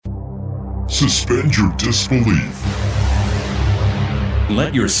Suspend your disbelief.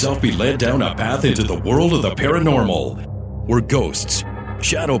 Let yourself be led down a path into the world of the paranormal, where ghosts,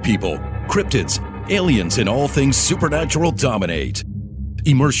 shadow people, cryptids, aliens, and all things supernatural dominate.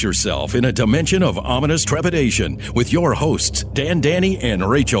 Immerse yourself in a dimension of ominous trepidation with your hosts, Dan, Danny, and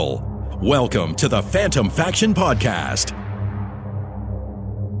Rachel. Welcome to the Phantom Faction Podcast.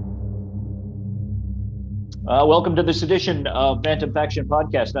 Welcome to this edition of Phantom Faction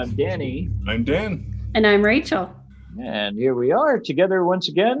Podcast. I'm Danny. I'm Dan. And I'm Rachel. And here we are together once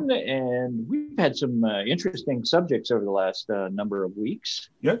again. And we've had some interesting subjects over the last number of weeks.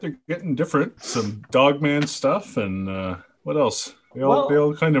 Yeah, they're getting different. Some Dogman stuff and what else? They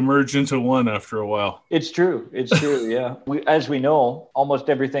all kind of merge into one after a while. It's true. Yeah. As we know, almost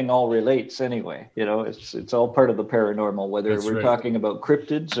everything all relates anyway. You know, it's all part of the paranormal, whether That's we're right. talking about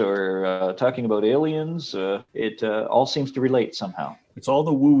cryptids or talking about aliens. It all seems to relate somehow. It's all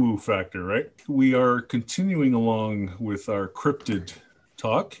the woo-woo factor, right? We are continuing along with our cryptid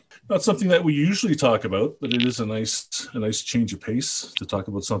talk. Not something that we usually talk about, but it is a nice change of pace to talk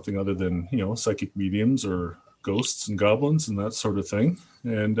about something other than, psychic mediums or ghosts and goblins and that sort of thing.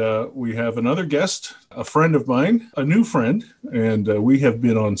 And we have another guest, a friend of mine, a new friend, and we have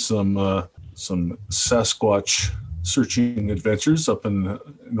been on some Sasquatch searching adventures up in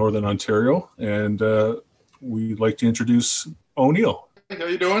Northern Ontario. And we'd like to introduce O'Neill. How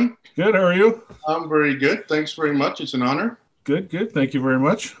you doing? Good, how are you? I'm very good. Thanks very much. It's an honor. Good. Thank you very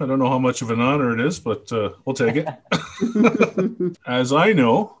much. I don't know how much of an honor it is, but we'll take it. As I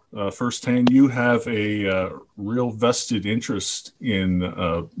know, firsthand, you have a real vested interest in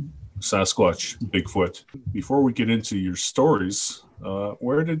Sasquatch, Bigfoot. Before we get into your stories,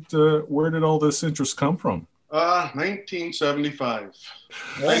 where did all this interest come from? 1975.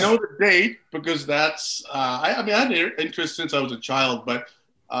 I know the date because that's, I had interest since I was a child, but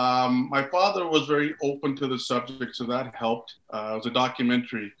my father was very open to the subject, so that helped. It was a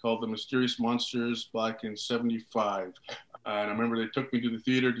documentary called The Mysterious Monsters back in 75. And I remember they took me to the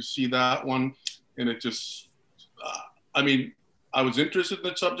theater to see that one. And it just, I was interested in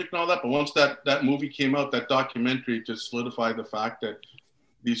the subject and all that, but once that movie came out, that documentary just solidified the fact that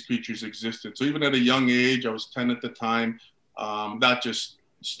these creatures existed. So even at a young age, I was 10 at the time, that just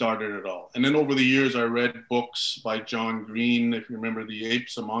started it all. And then over the years, I read books by John Green, if you remember The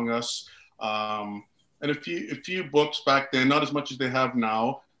Apes Among Us, and a few books back then, not as much as they have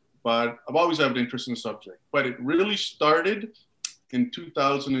now, but I've always had an interest in the subject. But it really started in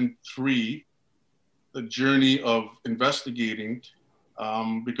 2003, the journey of investigating,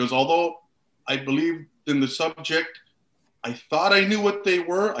 because although I believed in the subject, I thought I knew what they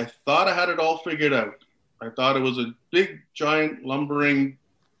were. I thought I had it all figured out. I thought it was a big, giant, lumbering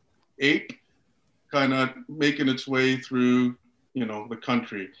ape kind of making its way through, the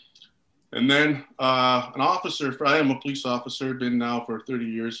country. And then an officer, I am a police officer, been now for 30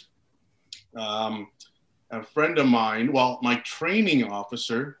 years. A friend of mine, my training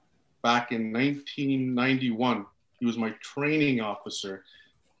officer back in 1991, he was my training officer.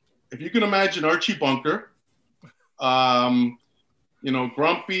 If you can imagine Archie Bunker,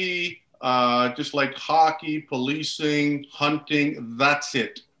 grumpy, just like hockey, policing, hunting, that's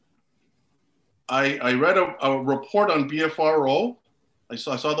it. I read a report on BFRO. I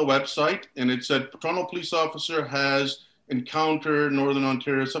saw the website, and it said Toronto police officer has encountered Northern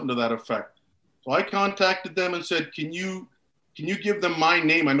Ontario, something to that effect. So I contacted them and said, can you give them my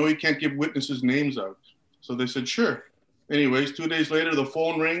name? I know you can't give witnesses' names out. So they said, sure. Anyways, 2 days later, the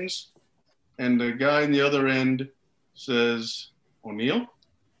phone rings, and the guy on the other end says, O'Neill?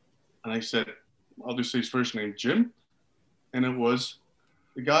 And I said, I'll just say his first name, Jim. And it was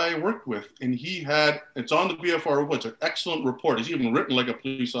the guy I worked with. And it's on the BFR, it's an excellent report. It's even written like a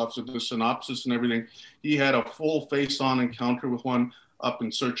police officer, the synopsis and everything. He had a full face-on encounter with one up in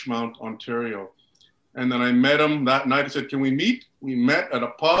Searchmount, Ontario. And then I met him that night. I said, can we meet? We met at a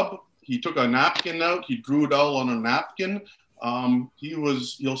pub. He took a napkin out. He drew it all on a napkin. He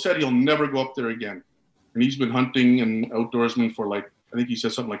said he'll never go up there again. And he's been hunting and outdoorsman for I think he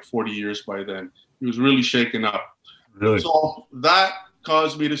said something like 40 years by then. He was really shaken up. Really? So that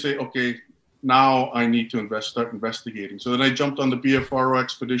caused me to say, okay, now I need to start investigating. So then I jumped on the BFRO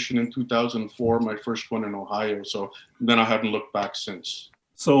expedition in 2004, my first one in Ohio. So then I haven't looked back since.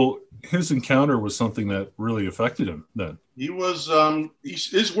 So his encounter was something that really affected him then. He was,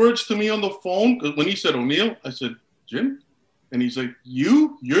 his words to me on the phone, when he said O'Neill, I said, Jim? And he's like,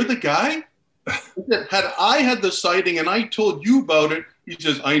 you're the guy? Had I had the sighting and I told you about it, he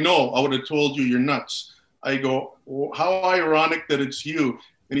says, I know, I would have told you you're nuts. I go, well, how ironic that it's you.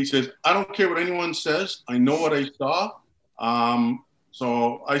 And he says, I don't care what anyone says. I know what I saw.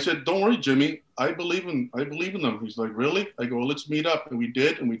 So I said, don't worry, Jimmy. I believe in them. He's like, really? I go, well, let's meet up. And we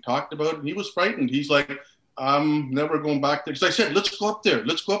did, and we talked about it. And he was frightened. He's like, I'm never going back there. Because I said, let's go up there.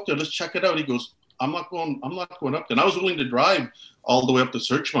 Let's check it out. He goes, I'm not going up there. And I was willing to drive all the way up to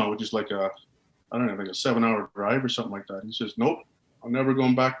Searchmont, which is like a 7-hour drive or something like that. He says, nope, I'm never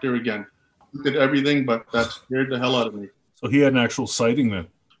going back there again. Did everything, but that scared the hell out of me. So he had an actual sighting then?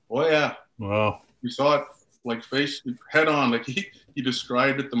 Oh, yeah. Wow. We saw it like head on. Like he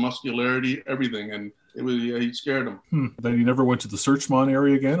described it, the muscularity, everything. And it was, he scared him. Then he never went to the Searchmont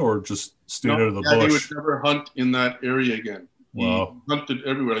area again, or just stayed out of the bush? He would never hunt in that area again. Wow. He hunted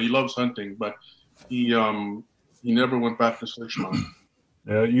everywhere. He loves hunting, but he never went back to Searchmont.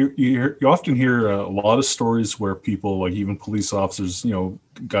 You often hear a lot of stories where people, like even police officers,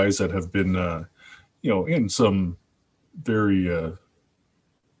 guys that have been, in some very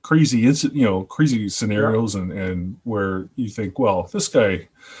crazy crazy scenarios, and where you think, well, this guy,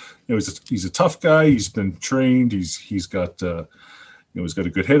 he's a tough guy. He's been trained. He's got he's got a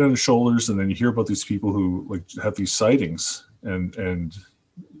good head on his shoulders. And then you hear about these people who like have these sightings, and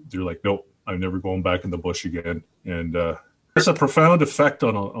they're like, nope, I'm never going back in the bush again. And it's a profound effect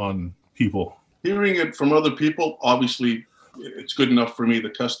on people. Hearing it from other people, obviously, it's good enough for me, the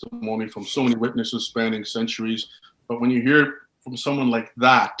testimony from so many witnesses spanning centuries. But when you hear from someone like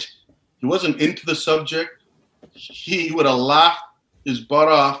that, he wasn't into the subject. He would have laughed his butt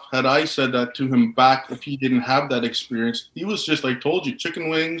off had I said that to him back if he didn't have that experience. He was just, like I told you, chicken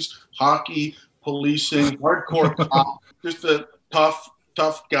wings, hockey, policing, hardcore cop, just a tough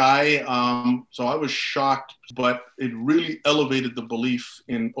guy. So I was shocked, but it really elevated the belief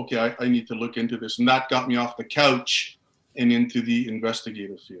in, okay, I need to look into this. And that got me off the couch and into the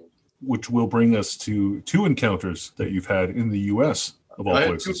investigative field. Which will bring us to 2 encounters that you've had in the U.S. of all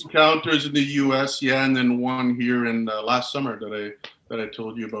places. I had 2 encounters in the U.S., and then one here in last summer that I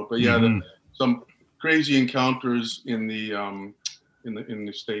told you about. But some crazy encounters in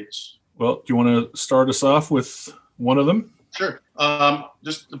the States. Well, do you want to start us off with one of them? Sure.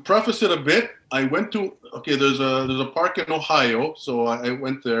 Just to preface it a bit, I went to there's a park in Ohio, so I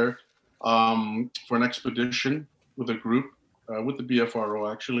went there for an expedition with a group with the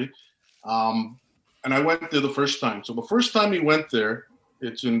BFRO actually. And I went there the first time. So the first time we went there,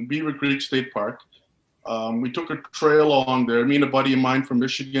 it's in Beaver Creek State Park. We took a trail along there. Me and a buddy of mine from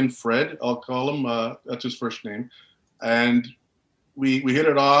Michigan, Fred, I'll call him. That's his first name. And we hit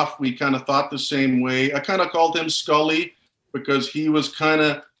it off. We kind of thought the same way. I kind of called him Scully because he was kind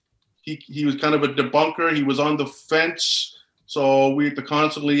of a debunker. He was on the fence. So we had to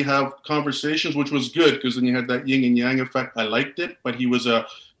constantly have conversations, which was good because then you had that yin and yang effect. I liked it, but he was a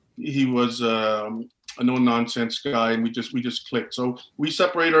no nonsense guy, and we just clicked. So we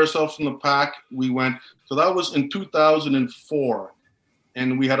separated ourselves from the pack. So that was in 2004,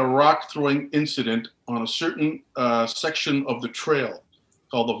 and we had a rock throwing incident on a certain section of the trail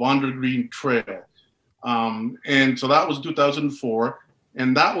called the Vondergreen Trail. And so that was 2004,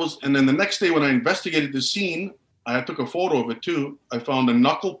 and then the next day when I investigated the scene, I took a photo of it too. I found a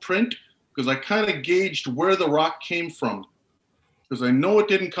knuckle print because I kind of gauged where the rock came from. Because I know it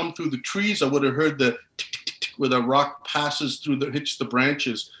didn't come through the trees. I would have heard the tick, tick, tick, where the rock passes hits the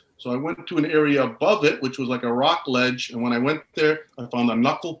branches. So I went to an area above it, which was like a rock ledge. And when I went there, I found a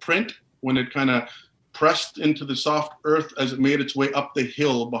knuckle print when it kind of pressed into the soft earth as it made its way up the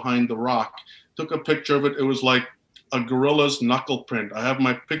hill behind the rock. Took a picture of it. It was like a gorilla's knuckle print. I have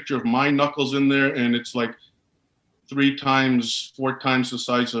my picture of my knuckles in there, and it's like 4 times the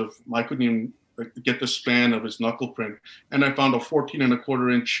size of, I couldn't even get the span of his knuckle print. And I found a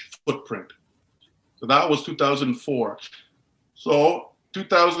 14.25-inch footprint. So that was 2004. So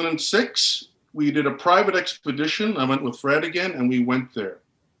 2006, we did a private expedition. I went with Fred again, and we went there.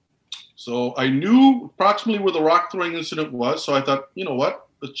 So I knew approximately where the rock throwing incident was. So I thought, you know what,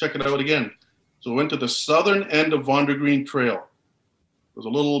 let's check it out again. So I went to the southern end of Vondergreen Trail. There's a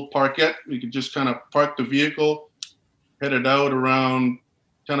little parkette. We could just kind of park the vehicle, headed out around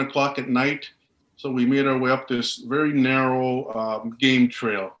 10 o'clock at night. So we made our way up this very narrow game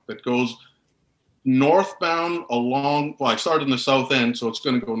trail that goes northbound along, I started in the south end, so it's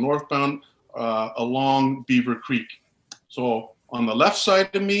going to go northbound along Beaver Creek. So on the left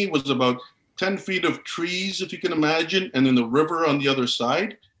side of me was about 10 feet of trees, if you can imagine, and then the river on the other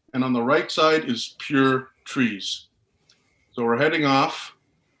side. And on the right side is pure trees. So we're heading off.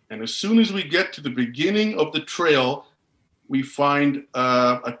 And as soon as we get to the beginning of the trail, we find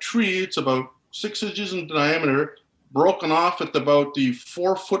a tree. It's about 6 inches in diameter, broken off at about the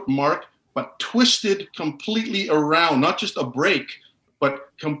 4-foot mark, but twisted completely around, not just a break, but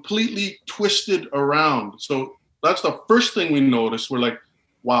completely twisted around. So that's the first thing we noticed. We're like,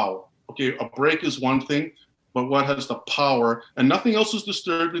 wow, okay, a break is one thing, but what has the power? And nothing else is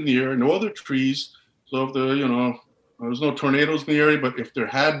disturbed in the area, no other trees. So if there's no tornadoes in the area, but if there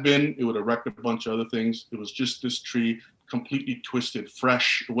had been, it would have wrecked a bunch of other things. It was just this tree, completely twisted,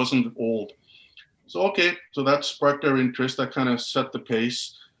 fresh. It wasn't old. So, okay, so that sparked our interest. That kind of set the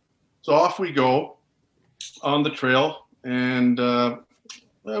pace. So off we go on the trail. And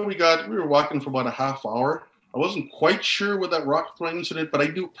we were walking for about a half hour. I wasn't quite sure with that rock throwing incident, but I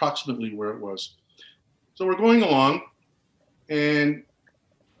knew approximately where it was. So we're going along, and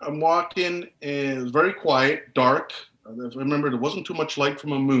I'm walking, and it was very quiet, dark. I remember there wasn't too much light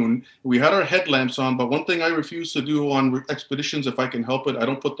from a moon. We had our headlamps on, but one thing I refuse to do on expeditions, if I can help it, I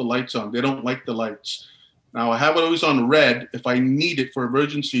don't put the lights on. They don't like the lights. Now, I have it always on red. If I need it for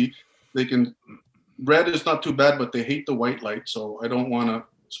emergency, red is not too bad, but they hate the white light, so I don't want to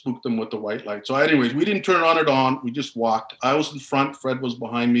spook them with the white light. So anyways, we didn't turn it on. We just walked. I was in front. Fred was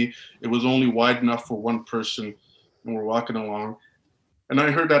behind me. It was only wide enough for one person, and we're walking along. And I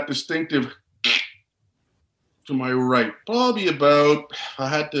heard that distinctive to my right, probably about, I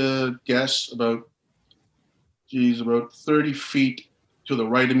had to guess, about 30 feet to the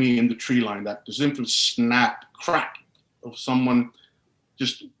right of me in the tree line. That distinctive snap, crack of someone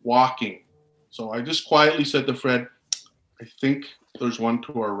just walking. So I just quietly said to Fred, I think there's one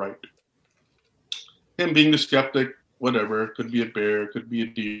to our right. Him being the skeptic, whatever, could be a bear, could be a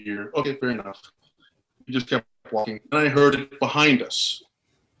deer. Okay, fair enough. He just kept walking. And I heard it behind us.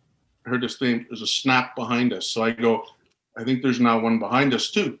 I heard this thing, there's a snap behind us. So I go, I think there's now one behind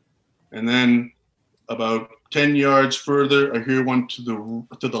us too. And then about 10 yards further, I hear one to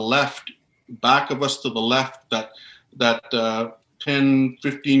the left, back of us to the left, that 10,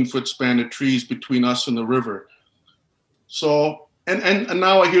 15 foot span of trees between us and the river. So, and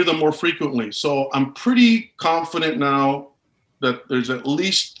now I hear them more frequently. So I'm pretty confident now that there's at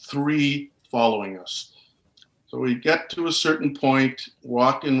least 3 following us. So we get to a certain point,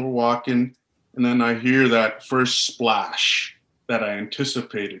 we're walking, and then I hear that first splash that I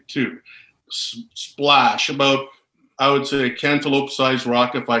anticipated too. Splash, about, I would say, a cantaloupe-sized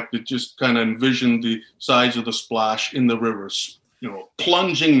rock, if I could just kind of envision the size of the splash in the river.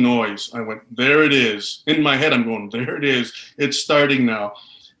 Plunging noise. I went, there it is. In my head, I'm going, there it is. It's starting now.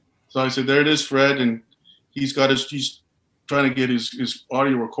 So I said, there it is, Fred. And he's trying to get his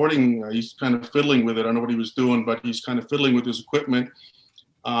audio recording. He's kind of fiddling with it. I don't know what he was doing, but he's kind of fiddling with his equipment.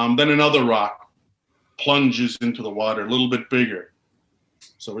 Then another rock plunges into the water, a little bit bigger.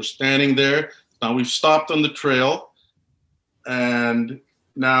 So we're standing there. Now we've stopped on the trail. And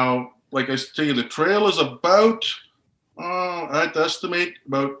now, like I tell you, the trail is about, I have to estimate,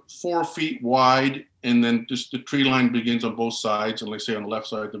 about 4 feet wide. And then just the tree line begins on both sides, and let's say on the left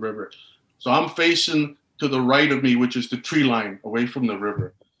side of the river. So I'm facing to the right of me, which is the tree line away from the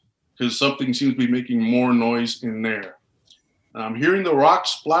river, because something seems to be making more noise in there. I'm hearing the rocks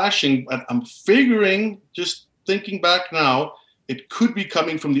splashing, but I'm figuring, just thinking back now, it could be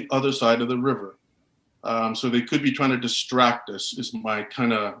coming from the other side of the river. So they could be trying to distract us, is my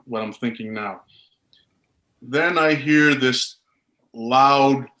kind of what I'm thinking now. Then I hear this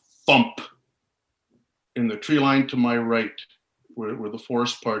loud thump in the tree line to my right, where the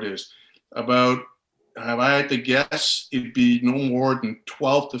forest part is. About, if I had to guess, it'd be no more than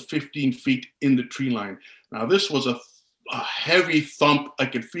 12 to 15 feet in the tree line. Now, this was a heavy thump. I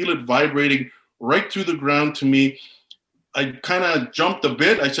could feel it vibrating right through the ground to me. I kind of jumped a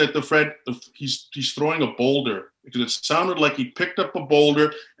bit. I said to Fred, he's throwing a boulder, because it sounded like he picked up a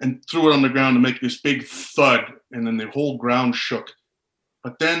boulder and threw it on the ground to make this big thud, and then the whole ground shook.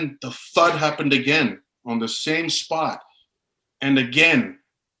 But then the thud happened again on the same spot, and again.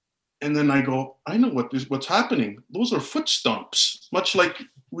 And then I go, I know what's happening. Those are foot stomps, much like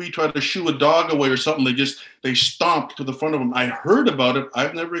we try to shoo a dog away or something. They stomp to the front of them. I heard about it.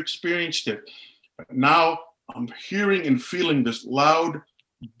 I've never experienced it. But now I'm hearing and feeling this loud,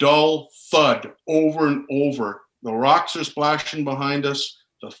 dull thud over and over. The rocks are splashing behind us.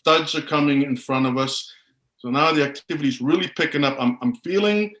 The thuds are coming in front of us. So now the activity is really picking up. I'm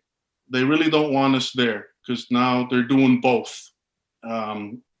feeling they really don't want us there, because now they're doing both.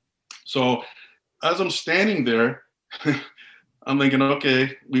 So as I'm standing there, I'm thinking,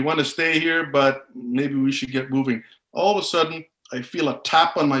 okay, we want to stay here, but maybe we should get moving. All of a sudden, I feel a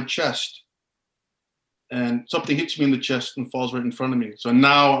tap on my chest, and something hits me in the chest and falls right in front of me. So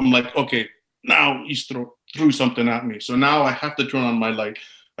now I'm like, okay, now he's threw something at me. So now I have to turn on my light.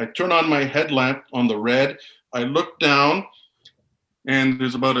 I turn on my headlamp on the red. I look down, and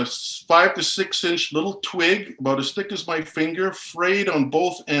there's about a 5 to 6 inch little twig, about as thick as my finger, frayed on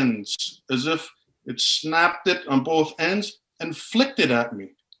both ends, as if It snapped it on both ends and flicked it at me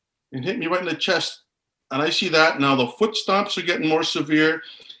and hit me right in the chest. And I see that now the foot stomps are getting more severe.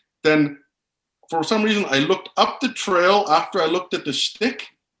 Then for some reason, I looked up the trail after I looked at the stick.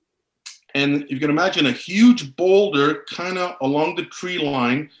 And you can imagine a huge boulder kind of along the tree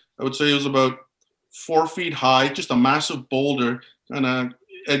line. I would say it was about 4 feet high, just a massive boulder kind of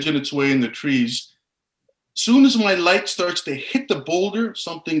edging its way in the trees. Soon as my light starts to hit the boulder,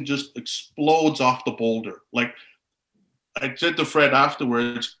 something just explodes off the boulder. Like I said to Fred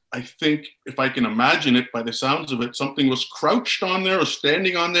afterwards, I think if I can imagine it by the sounds of it, something was crouched on there or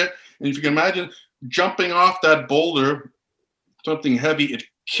standing on there. And if you can imagine jumping off that boulder, something heavy, it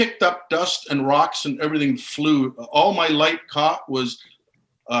kicked up dust and rocks and everything flew. All my light caught was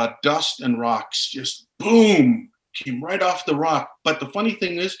dust and rocks, just boom, came right off the rock. But the funny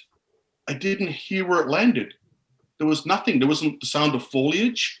thing is, I didn't hear where it landed. There was nothing. There wasn't the sound of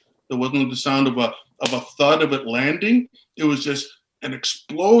foliage. There wasn't the sound of a thud of it landing. It was just an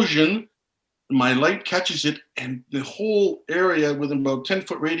explosion. My light catches it, and the whole area within about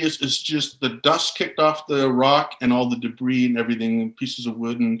 10-foot radius is just the dust kicked off the rock and all the debris and everything, and pieces of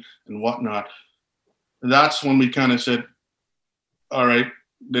wood and whatnot. And that's when we kind of said, all right,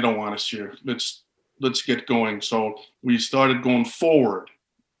 they don't want us here. Let's get going. So we started going forward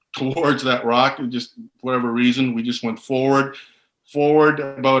towards that rock. And just for whatever reason, we just went forward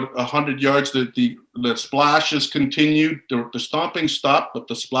about 100 yards. The splashes continued. The stomping stopped, but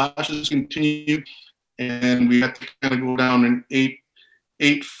the splashes continued, and we had to kind of go down an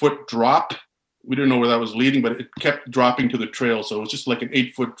 8-foot drop. We didn't know where that was leading, but it kept dropping to the trail. So it was just like an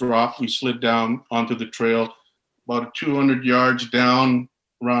 8-foot drop. We slid down onto the trail. About 200 yards down,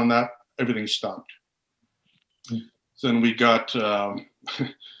 around that, everything stopped. So then we got, so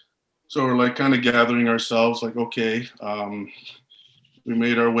we're like kind of gathering ourselves, like, okay. We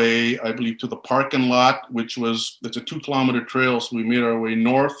made our way, I believe, to the parking lot, it's a 2-kilometer trail. So we made our way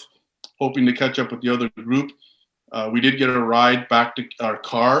north, hoping to catch up with the other group. We did get a ride back to our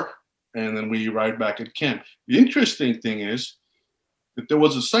car, and then we ride back at camp. The interesting thing is that there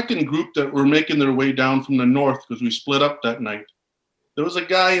was a second group that were making their way down from the north because we split up that night. There was a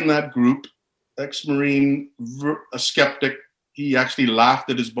guy in that group, ex-Marine, a skeptic. He actually laughed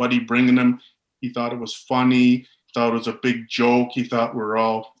at his buddy bringing him. He thought it was funny. Thought it was a big joke. He thought we're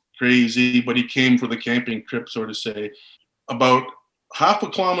all crazy, but he came for the camping trip, so to say. About half a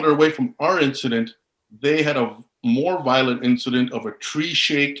kilometer away from our incident, they had a more violent incident of a tree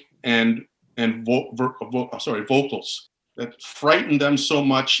shake and vocals that frightened them so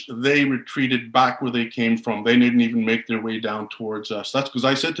much they retreated back where they came from. They didn't even make their way down towards us. That's because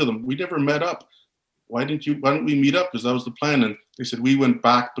I said to them, we never met up. Why didn't we meet up? Because that was the plan. And they said, we went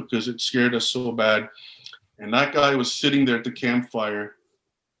back because it scared us so bad. And that guy was sitting there at the campfire,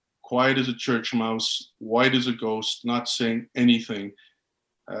 quiet as a church mouse, white as a ghost, not saying anything.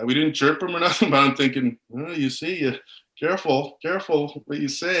 We didn't chirp him or nothing, but I'm thinking, you see, careful what you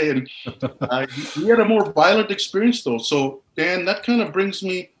say. And he had a more violent experience, though. So, Dan, that kind of brings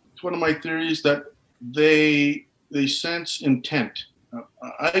me to one of my theories that they sense intent.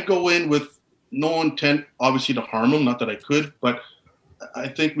 I go in with no intent, obviously, to harm him, not that I could, but I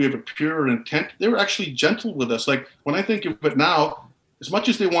think we have a pure intent. They were actually gentle with us. Like when I think of it now, as much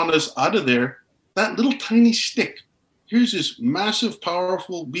as they want us out of there, that little tiny stick, here's this massive,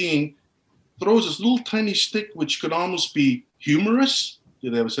 powerful being, throws this little tiny stick, which could almost be humorous. Do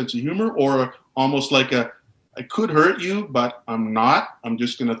they have a sense of humor? Or almost like I could hurt you, but I'm not. I'm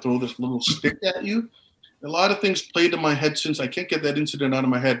just going to throw this little stick at you. A lot of things played in my head since I can't get that incident out of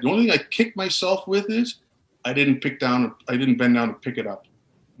my head. The only thing I kick myself with is I didn't bend down and pick it up.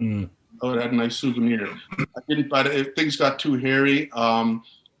 Oh, it had a nice souvenir. But things got too hairy,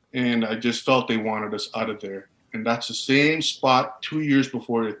 and I just felt they wanted us out of there. And that's the same spot 2 years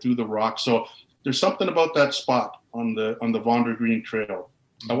before they threw the rock. So there's something about that spot on the Vonder Green Trail.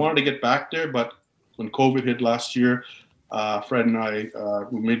 I wanted to get back there, but when COVID hit last year, Fred and I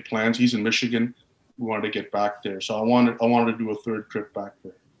we made plans. He's in Michigan. We wanted to get back there, so I wanted to do a third trip back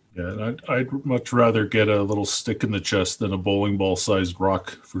there. Yeah, and I'd much rather get a little stick in the chest than a bowling ball-sized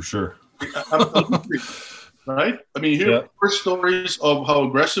rock, for sure. Absolutely. Right? I mean, here are stories of how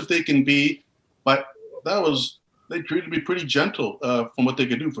aggressive they can be, but they treated me pretty gentle from what they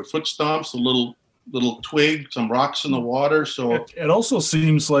could do. For foot stomps, a little twig, some rocks in the water. So it also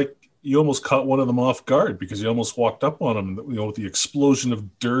seems like you almost caught one of them off guard because you almost walked up on them, with the explosion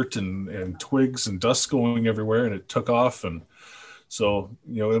of dirt and twigs and dust going everywhere, and it took off. And so,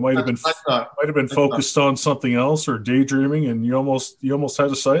 it might have been focused on something else or daydreaming, and you almost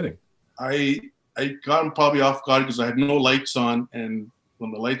had a sighting. I got him probably off guard because I had no lights on, and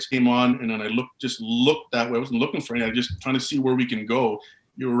when the lights came on, and then I looked that way. I wasn't looking for anything. I was just trying to see where we can go.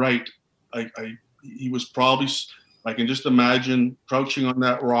 You're right. He was probably, I can just imagine crouching on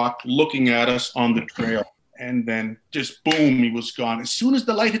that rock, looking at us on the trail, and then just boom, he was gone. As soon as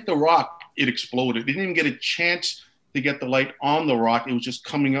the light hit the rock, it exploded. They didn't even get a chance to get the light on the rock. It was just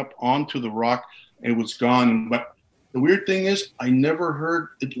coming up onto the rock. It was gone. But the weird thing is, I never heard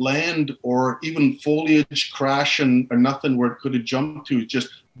it land or even foliage crash or nothing where it could have jumped to. Just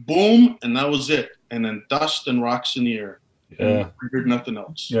boom, and that was it. And then dust and rocks in the air. Yeah, I heard nothing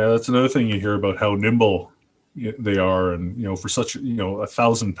else. Yeah, that's another thing you hear about how nimble they are, and for such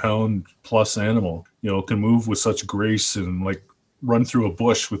 1,000-pound plus animal, can move with such grace and like run through a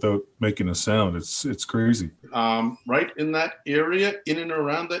bush without making a sound. It's crazy. Right in that area, in and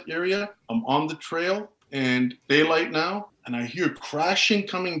around that area, I'm on the trail and daylight now, and I hear crashing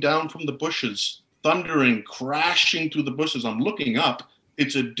coming down from the bushes, thundering, crashing through the bushes. I'm looking up.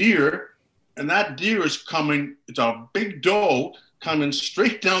 It's a deer, and that deer is coming. It's a big doe coming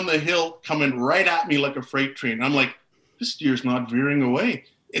straight down the hill, coming right at me like a freight train. I'm like, this deer's not veering away.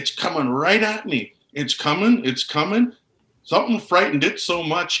 It's coming right at me. It's coming. Something frightened it so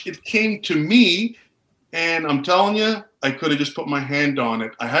much, it came to me, and I'm telling you, I could have just put my hand on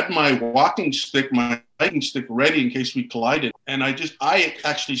it. I had my walking stick, my hiking stick ready in case we collided. And I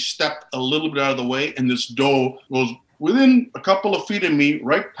actually stepped a little bit out of the way, and this doe goes within a couple of feet of me,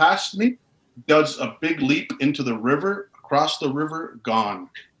 right past me, does a big leap into the river, across the river, gone.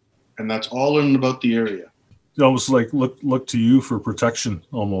 And that's all in about the area. It almost like look to you for protection,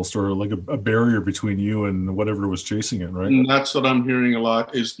 almost, or like a barrier between you and whatever was chasing it, right? And that's what I'm hearing a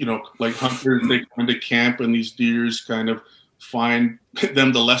lot is, like hunters, they come into camp and these deers kind of find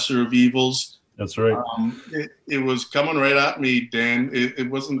them the lesser of evils. That's right. It was coming right at me, Dan. It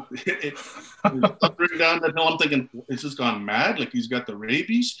wasn't, it was thundering down that hill. I'm thinking, is this gone mad? Like he's got the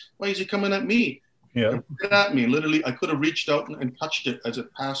rabies? Why is he coming at me? Yeah. Right at me. Literally, I could have reached out and touched it as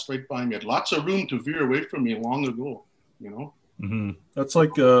it passed right by me. I had lots of room to veer away from me long ago, Mm-hmm. That's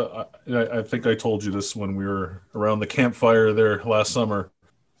like, I think I told you this when we were around the campfire there last summer.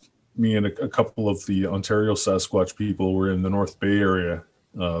 Me and a couple of the Ontario Sasquatch people were in the North Bay area.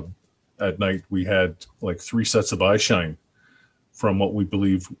 At night, we had like 3 sets of eye shine from what we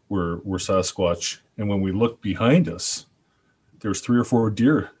believe were Sasquatch. And when we looked behind us, there was 3 or 4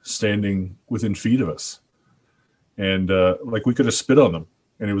 deer standing within feet of us. And like we could have spit on them.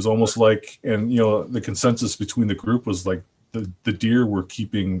 And it was almost like, and the consensus between the group was like the deer were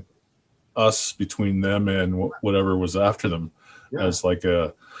keeping us between them and whatever was after them, as like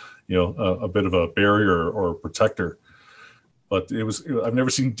a bit of a barrier or a protector. But I've never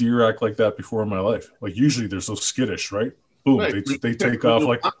seen deer act like that before in my life. Like usually they're so skittish, right? Boom, right. They take off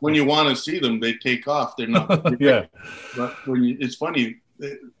like when you want to see them, they take off. They're not. Yeah. But it's funny.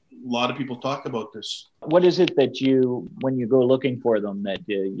 A lot of people talk about this. What is it that when you go looking for them, that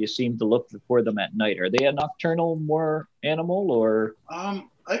you seem to look for them at night? Are they a nocturnal more animal, or? I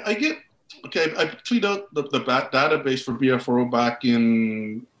tweeted out the database for BFRO back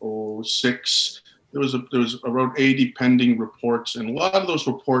in 2006. There was around 80 pending reports, and a lot of those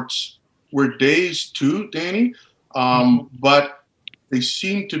reports were days too, Danny. But they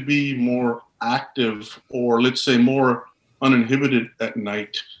seem to be more active, or let's say more uninhibited at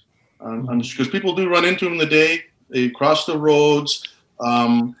night. Because people do run into them in the day, they cross the roads.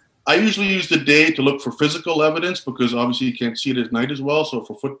 I usually use the day to look for physical evidence because obviously you can't see it at night as well. So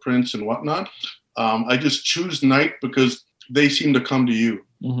for footprints and whatnot, I just choose night because they seem to come to you.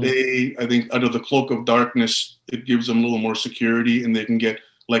 Mm-hmm. I think under the cloak of darkness, it gives them a little more security, and they can get,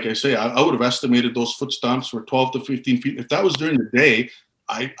 like I say, I would have estimated those foot stomps were 12 to 15 feet. If that was during the day,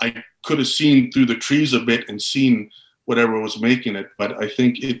 I could have seen through the trees a bit and seen whatever was making it. But I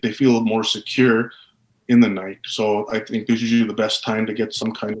think they feel more secure in the night. So I think this is usually the best time to get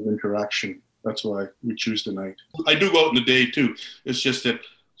some kind of interaction. That's why we choose the night. I do go out in the day too. It's just that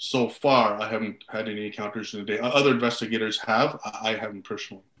so far I haven't had any encounters in the day. Other investigators have. I haven't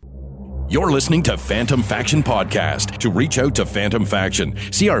personally. You're listening to Phantom Faction Podcast. To reach out to Phantom Faction,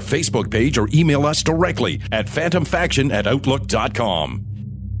 see our Facebook page or email us directly at phantomfaction@outlook.com.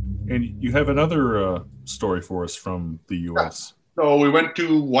 And you have another story for us from the U.S. So we went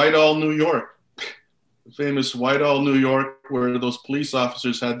to Whitehall, New York. The famous Whitehall, New York, where those police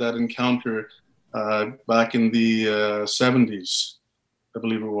officers had that encounter back in the 70s. I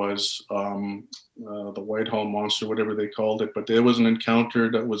believe it was the Whitehall Monster, whatever they called it. But there was an encounter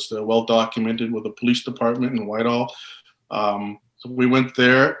that was well documented with the police department in Whitehall. So we went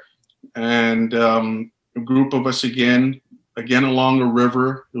there, and a group of us again along a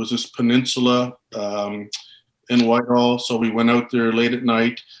river. There was this peninsula, in Whitehall. So we went out there late at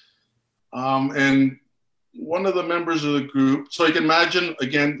night. And one of the members of the group, so you can imagine,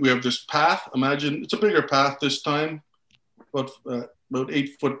 again, we have this path. Imagine it's a bigger path this time, about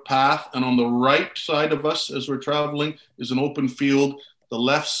 8-foot path. And on the right side of us as we're traveling is an open field. The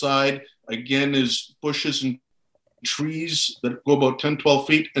left side, again, is bushes and trees that go about 10, 12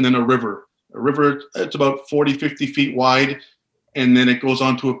 feet, and then a river. A river, it's about 40, 50 feet wide, and then it goes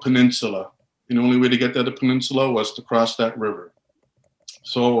onto a peninsula. And the only way to get to the peninsula was to cross that river.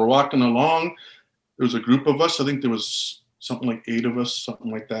 So we're walking along. There was a group of us. I think there was something like 8 of us, something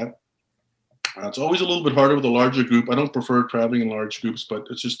like that. It's always a little bit harder with a larger group. I don't prefer traveling in large groups, but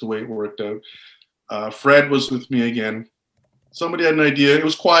it's just the way it worked out. Fred was with me again. Somebody had an idea. It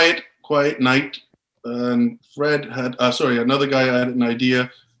was quiet night. And Fred had, another guy had an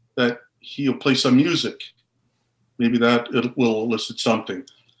idea that he'll play some music. Maybe it will elicit something.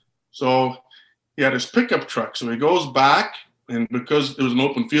 So he had his pickup truck. So he goes back, and because there was an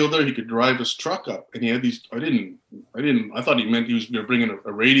open field there, he could drive his truck up. And he had these, I thought he meant he was going to bring in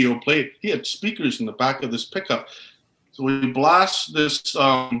a radio plate. He had speakers in the back of this pickup. So he blasts this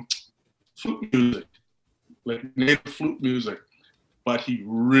flute music, like native flute music, but he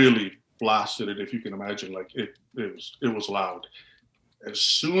really blasted it, if you can imagine. Like it was loud. As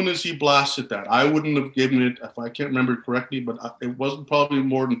soon as he blasted that, I wouldn't have given it, if I can't remember correctly, but it wasn't probably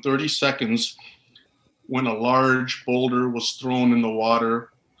more than 30 seconds when a large boulder was thrown in the water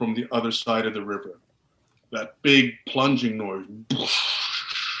from the other side of the river. That big plunging noise,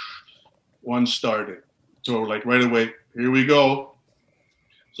 one started. So like right away, here we go.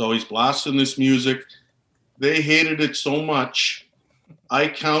 So he's blasting this music. They hated it so much. I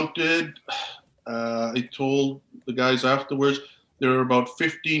counted, I told the guys afterwards, there were about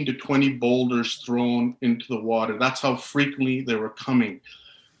 15 to 20 boulders thrown into the water. That's how frequently they were coming.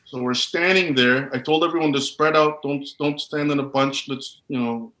 So we're standing there. I told everyone to spread out. Don't stand in a bunch. Let's,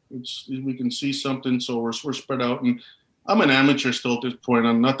 we can see something. So we're spread out. And I'm an amateur still at this point.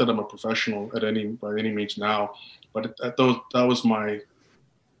 I'm not that I'm a professional by any means now, but that was my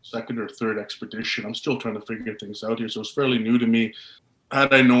second or third expedition. I'm still trying to figure things out here. So it's fairly new to me.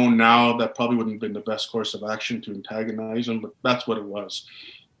 Had I known now, that probably wouldn't have been the best course of action to antagonize them, but that's what it was.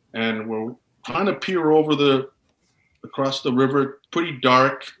 And we're trying to peer across the river, pretty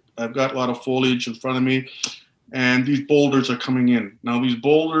dark. I've got a lot of foliage in front of me, and these boulders are coming in. Now, these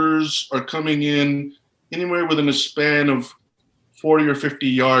boulders are coming in anywhere within a span of 40 or 50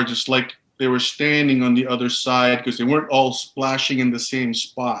 yards. It's like they were standing on the other side because they weren't all splashing in the same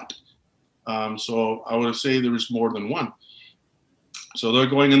spot. So I would say there was more than one. So they're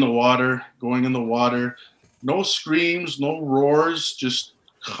going in the water. No screams, no roars, just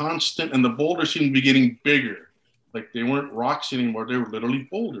constant. And the boulders seemed to be getting bigger. Like they weren't rocks anymore. They were literally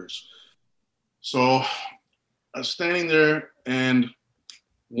boulders. So I was standing there, and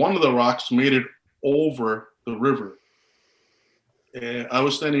one of the rocks made it over the river. And I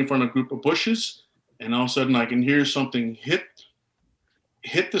was standing in front of a group of bushes, and all of a sudden I can hear something hit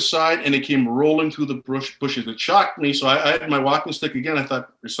the side, and it came rolling through the bushes. It shocked me. So I had my walking stick again. I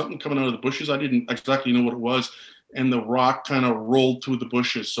thought, there's something coming out of the bushes. I didn't exactly know what it was. And the rock kind of rolled through the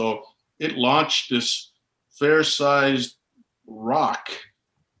bushes. So it launched this fair-sized rock,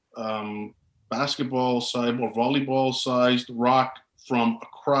 basketball-sized or volleyball-sized rock from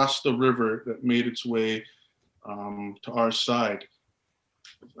across the river that made its way to our side.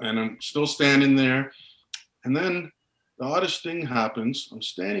 And I'm still standing there. And then the oddest thing happens. I'm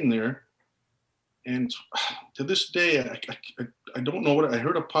standing there, and to this day, I don't know what I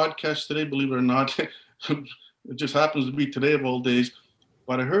heard a podcast today, believe it or not. It just happens to be today of all days.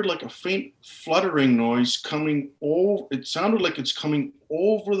 But I heard like a faint fluttering noise coming over. It sounded like it's coming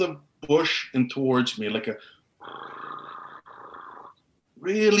over the bush and towards me, like a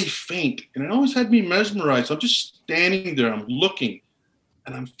really faint. And it always had me mesmerized. I'm just standing there. I'm looking,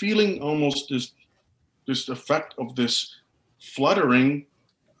 and I'm feeling almost this effect of this fluttering,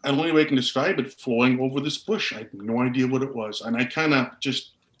 and the only way I can describe it, flowing over this bush. I had no idea what it was. And I kind of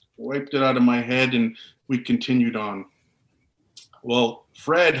just wiped it out of my head, and we continued on. Well,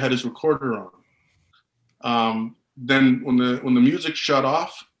 Fred had his recorder on. Then when the music shut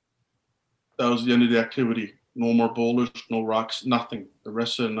off, that was the end of the activity. No more boulders, no rocks, nothing. The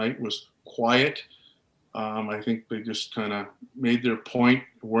rest of the night was quiet. I think they just kind of made their point,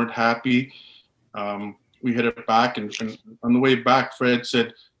 weren't happy. We headed back, and on the way back, Fred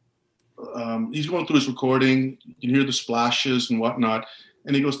said, he's going through his recording, you can hear the splashes and whatnot,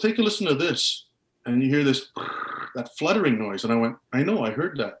 and he goes, take a listen to this. And you hear this, that fluttering noise. And I went, I know, I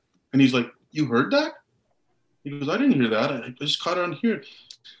heard that. And he's like, you heard that? He goes, I didn't hear that. I just caught it on here.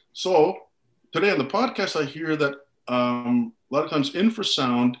 So today on the podcast, I hear that a lot of times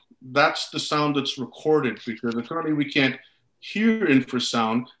infrasound, that's the sound that's recorded, because currently we can't hear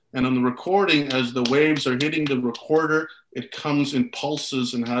infrasound. And on the recording, as the waves are hitting the recorder, it comes in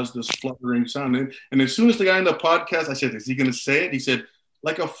pulses and has this fluttering sound. And as soon as the guy in the podcast, I said, is he going to say it? He said,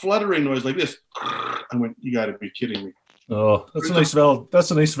 like a fluttering noise like this. I went, you got to be kidding me. Oh, that's a nice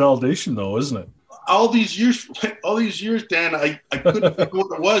validation, though, isn't it? All these years, Dan, I couldn't think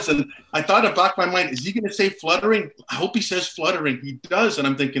what it was. And I thought in the back of my mind, is he going to say fluttering? I hope he says fluttering. He does. And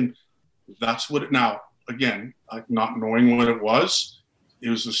I'm thinking, that's what it, now, again, not knowing what it was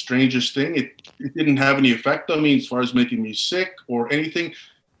the strangest thing. It didn't have any effect on me as far as making me sick or anything,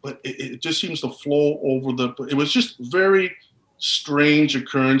 but it just seems to flow over it was just very strange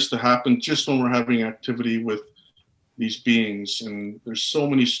occurrence to happen just when we're having activity with these beings. And there's so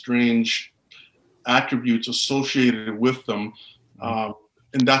many strange attributes associated with them. And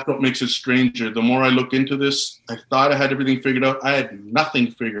that's what makes it stranger. The more I look into this, I thought I had everything figured out. I had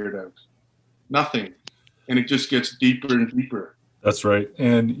nothing figured out. Nothing. And it just gets deeper and deeper. That's right.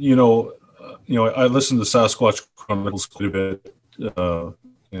 And, I listen to Sasquatch Chronicles quite a bit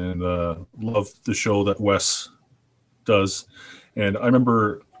and love the show that Wes does. And I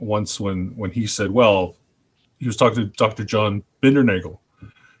remember once when he said, well, he was talking to Dr. John Bindernagel,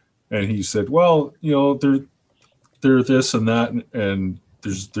 and he said, well, they're this and that, and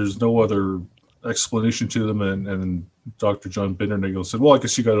there's no other explanation to them. And Dr. John Bindernagel said, well, I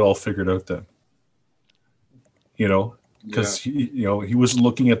guess you got it all figured out then. Because he wasn't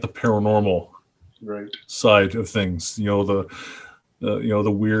looking at the paranormal side of things. The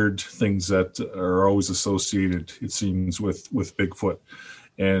weird things that are always associated, it seems, with Bigfoot.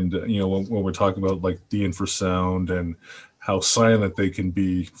 And when we're talking about like the infrasound and how silent they can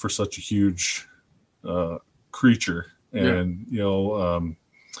be for such a huge creature, and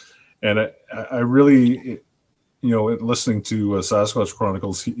and I really. Listening to Sasquatch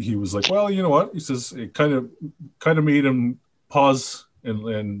Chronicles, he was like, well, you know what? He says it kind of made him pause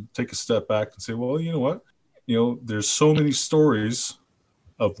and take a step back and say, well, you know what? There's so many stories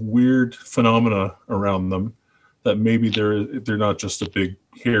of weird phenomena around them that maybe they're not just a big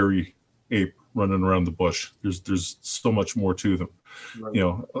hairy ape running around the bush. There's so much more to them. Right.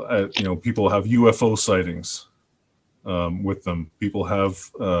 People have UFO sightings with them. People have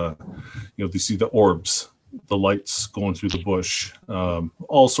they see the orbs, the lights going through the bush,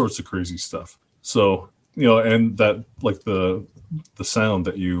 all sorts of crazy stuff. So, and that, like the sound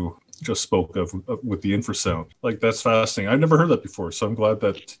that you just spoke of with the infrasound, like that's fascinating. I've never heard that before. So I'm glad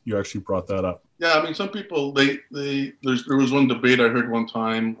that you actually brought that up. Yeah. I mean, some people, there was one debate I heard one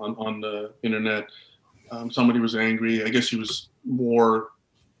time on the internet. Somebody was angry. I guess he was more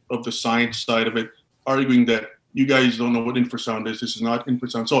of the science side of it, arguing that you guys don't know what infrasound is. This is not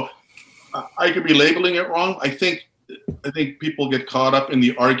infrasound. So I could be labeling it wrong. I think people get caught up in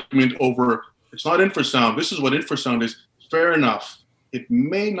the argument over it's not infrasound. This is what infrasound is. Fair enough. It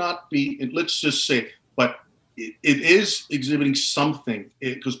may not be. Let's just say, but it is exhibiting something.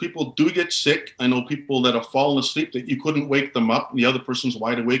 Because people do get sick. I know people that have fallen asleep that you couldn't wake them up. The other person's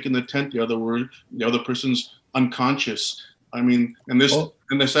wide awake in the tent. The other person's unconscious. I mean, and the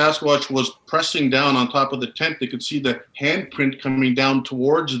Sasquatch was pressing down on top of the tent. They could see the handprint coming down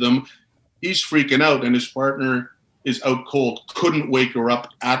towards them. He's freaking out, and his partner is out cold. Couldn't wake her up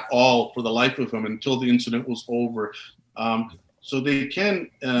at all for the life of him until the incident was over. So they can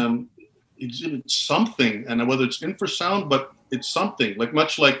exhibit something, and whether it's infrasound, but it's something.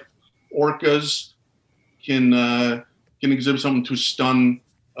 Much like orcas can exhibit something to stun,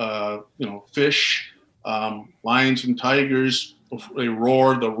 fish. Lions and tigers, they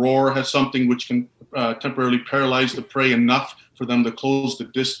roar. The roar has something which can temporarily paralyze the prey enough for them to close the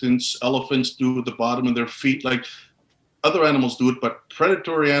distance. Elephants do with the bottom of their feet, like other animals do it, but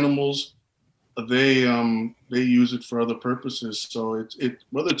predatory animals, they use it for other purposes. So it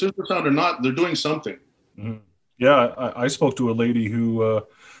whether it's infrasound or not, they're doing something. Mm-hmm. Yeah, I spoke to a lady who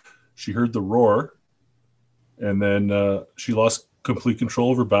she heard the roar, and then she lost complete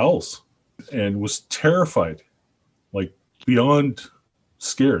control of her bowels and was terrified, like beyond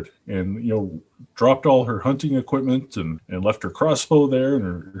scared, and dropped all her hunting equipment and left her crossbow there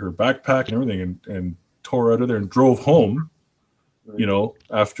and her backpack and everything, and tore out of there and drove home,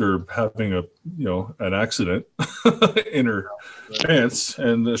 after having an accident in her pants.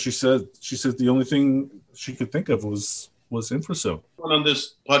 And she said the only thing she could think of was infrasound. Someone on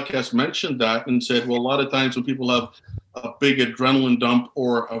this podcast mentioned that and said, well, a lot of times when people have a big adrenaline dump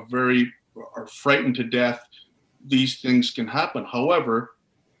or are frightened to death, these things can happen. However,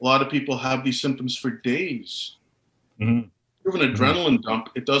 a lot of people have these symptoms for days. Mm-hmm. even adrenaline dump,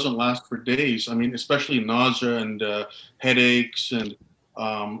 it doesn't last for days. I mean, especially nausea and headaches and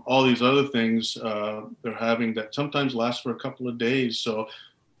all these other things they're having that sometimes last for a couple of days. So,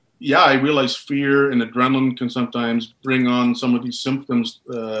 yeah, I realize fear and adrenaline can sometimes bring on some of these symptoms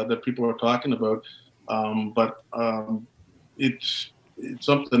that people are talking about. But it's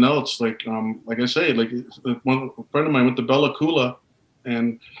something else. Like I say, like a friend of mine went to Bella Coola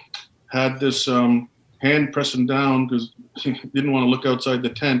and had this hand pressing down because he didn't want to look outside the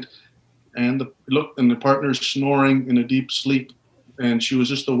tent, and the partner's snoring in a deep sleep, and she was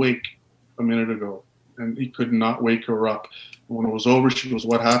just awake a minute ago, and he could not wake her up. And when it was over, she goes,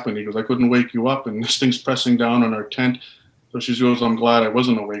 "What happened?" He goes, "I couldn't wake you up, and this thing's pressing down on our tent." So she goes, "I'm glad I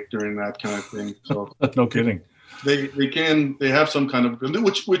wasn't awake during that kind of thing." So No kidding. They have some kind of,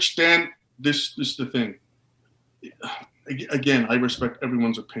 which Dan, this is the thing. Again, I respect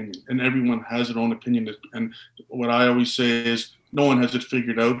everyone's opinion, and everyone has their own opinion. And what I always say is, no one has it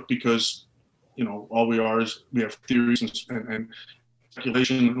figured out, because, all we are is we have theories and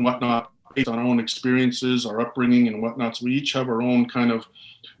speculation and whatnot based on our own experiences, our upbringing and whatnot. So we each have our own kind of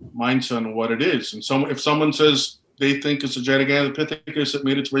mindset on what it is. And if someone says they think it's a Gigantopithecus that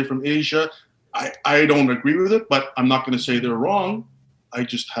made its way from Asia, I don't agree with it, but I'm not going to say they're wrong. I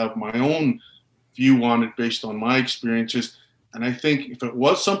just have my own view on it based on my experiences. And I think if it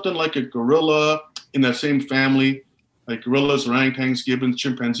was something like a gorilla in that same family, like gorillas, orangutans, gibbons,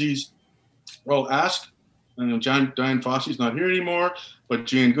 chimpanzees, well, ask, Dian Fossey's not here anymore, but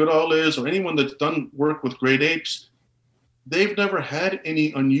Jane Goodall is, or anyone that's done work with great apes, they've never had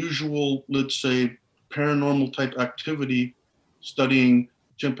any unusual, let's say, paranormal type activity studying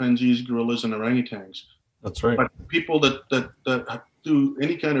chimpanzees, gorillas, and orangutans. That's right. But people that do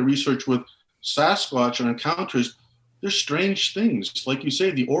any kind of research with Sasquatch and encounters, there's strange things. Like you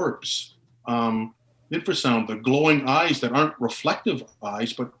say, the orbs, infrasound, the glowing eyes that aren't reflective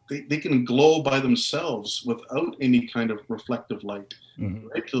eyes, but they can glow by themselves without any kind of reflective light. Mm-hmm.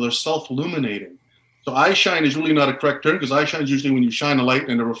 Right? So they're self-illuminating. So eye shine is really not a correct term, because eye shine is usually when you shine a light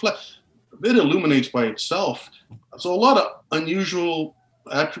and it reflects. It illuminates by itself. So a lot of unusual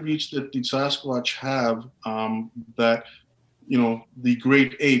attributes that the Sasquatch have that, the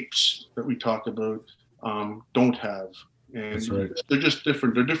great apes that we talk about don't have. And that's right. They're just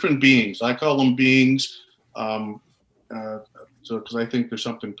different. They're different beings. I call them beings, because I think there's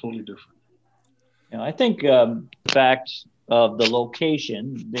something totally different. I think fact of the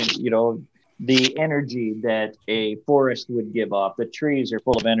location, the energy that a forest would give off, the trees are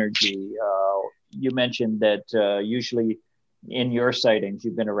full of energy. You mentioned that usually in your sightings,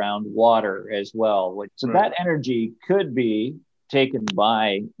 you've been around water as well. So right. That energy could be taken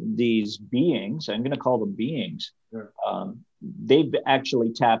by these beings. I'm going to call them beings. Yeah. They've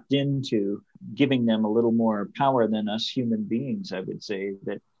actually tapped into giving them a little more power than us human beings. I would say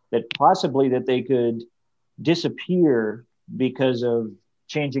that possibly that they could disappear because of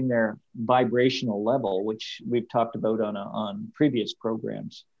changing their vibrational level, which we've talked about on previous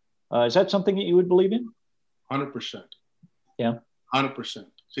programs. Is that something that you would believe in? 100%. Yeah. 100%.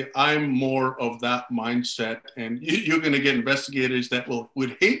 See, I'm more of that mindset, and you're going to get investigators that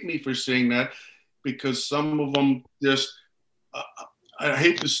would hate me for saying that, because some of them just, I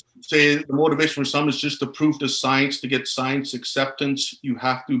hate to say the motivation for some is just to prove to science, to get science acceptance. You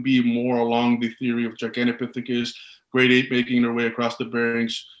have to be more along the theory of Gigantopithecus, great ape making their way across the Bering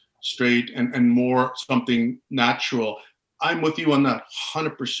Strait, and more something natural. I'm with you on that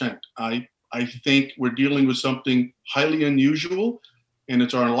 100%. I think we're dealing with something highly unusual, and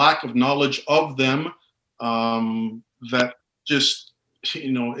it's our lack of knowledge of them that just,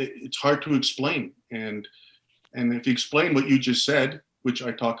 it's hard to explain. And if you explain what you just said, which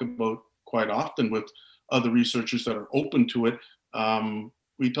I talk about quite often with other researchers that are open to it,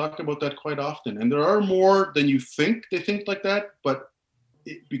 we talk about that quite often. And there are more than you think. They think like that, but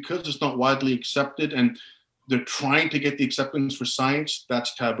because it's not widely accepted and they're trying to get the acceptance for science,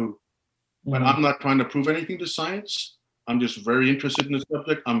 that's taboo. But I'm not trying to prove anything to science. I'm just very interested in the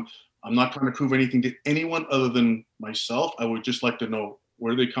subject. I'm not trying to prove anything to anyone other than myself. I would just like to know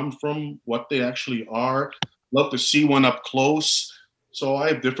where they come from, what they actually are. Love to see one up close. So I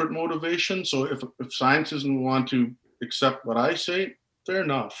have different motivations. So if science doesn't want to accept what I say, fair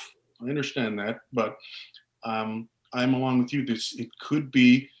enough. I understand that. But I'm along with you. It could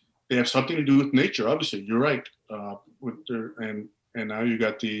be they have something to do with nature. Obviously, you're right. And now you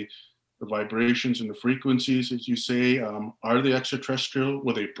got the vibrations and the frequencies, as you say. Are they extraterrestrial?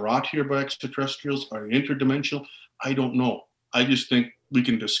 Were they brought here by extraterrestrials? Are they interdimensional? I don't know. I just think we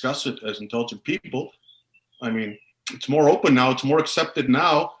can discuss it as intelligent people. I mean, it's more open now. It's more accepted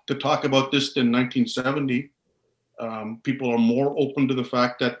now to talk about this than 1970. People are more open to the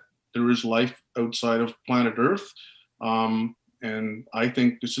fact that there is life outside of planet Earth. And I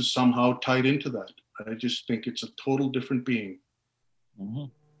think this is somehow tied into that. I just think it's a total different being. Mm-hmm.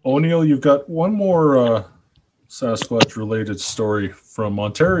 O'Neill, you've got one more Sasquatch-related story from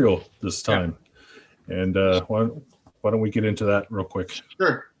Ontario this time. Yeah. And why don't we get into that real quick?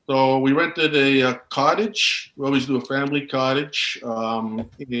 Sure. So we rented a cottage. We always do a family cottage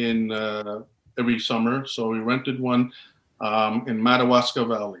in every summer. So we rented one in Madawaska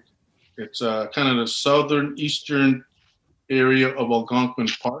Valley. It's kind of the southern eastern area of Algonquin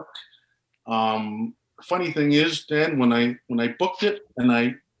Park. Funny thing is, Dan, when I booked it and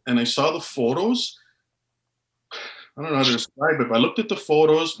I saw the photos, I don't know how to describe it, but I looked at the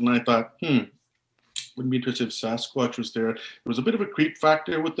photos and I thought, wouldn't be interested if Sasquatch was there. There was a bit of a creep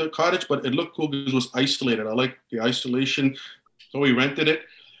factor with the cottage, but it looked cool because it was isolated. I like the isolation, so we rented it.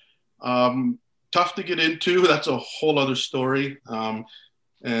 Tough to get into. That's a whole other story.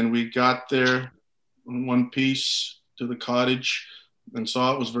 And we got there in one piece to the cottage and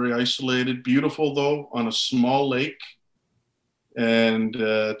saw it was very isolated. Beautiful, though, on a small lake. And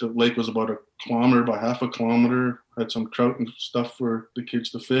the lake was about 1 kilometer by half a kilometer. Had some trout and stuff for the kids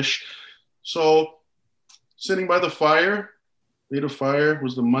to fish. So sitting by the fire, made a fire. It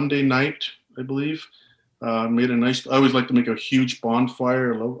was the Monday night, I believe. Made a nice, I always like to make a huge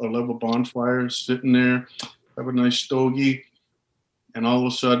bonfire. I love a bonfire, sitting there, have a nice stogie. And all of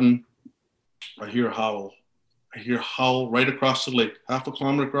a sudden, I hear a howl. I hear a howl right across the lake, half a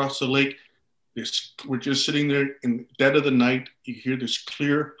kilometer across the lake. We're just sitting there in the dead of the night. You hear this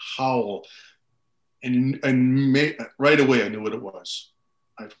clear howl. And right away, I knew what it was.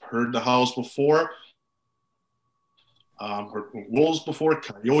 I've heard the howls before. Heard wolves before,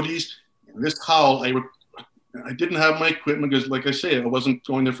 coyotes. And this howl, I didn't have my equipment because, like I say, I wasn't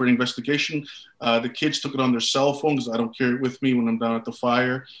going there for an investigation. The kids took it on their cell phone because I don't carry it with me when I'm down at the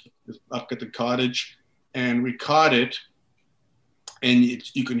fire, up at the cottage. And we caught it. And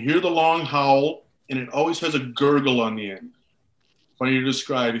you can hear the long howl, and it always has a gurgle on the end. Funny to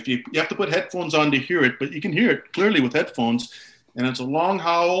describe. You have to put headphones on to hear it, but you can hear it clearly with headphones. And it's a long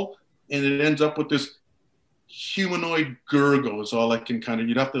howl, and it ends up with this humanoid gurgle is all I can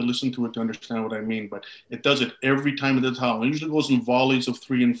you'd have to listen to it to understand what I mean, but it does it every time it does howl. It usually goes in volleys of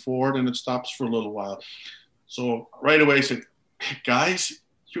 3 and 4, and it stops for a little while. So right away I said, guys,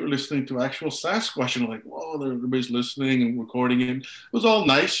 you're listening to actual Sasquatch. And I'm like, whoa, everybody's listening and recording it. It was all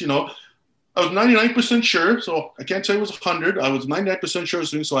nice, I was 99% sure, so I can't say it was 100. I was 99% sure,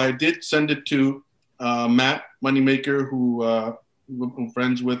 so I did send it to Matt Moneymaker, who I'm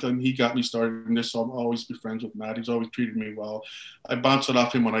friends with him. He got me started in this, so I'll always be friends with Matt. He's always treated me well. I bounced it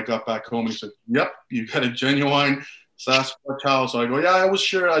off him when I got back home, and he said, yep, you got a genuine Sasquatch howl. So I go, yeah, I was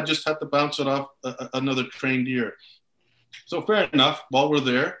sure. I just had to bounce it off another trained ear. So fair enough. While we're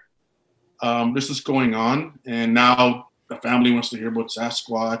there, this is going on, and now the family wants to hear about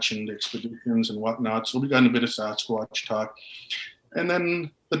Sasquatch and the expeditions and whatnot. So we got in a bit of Sasquatch talk. And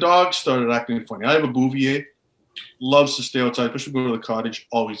then the dog started acting funny. I have a Bouvier. Loves to stay outside, especially go to the cottage,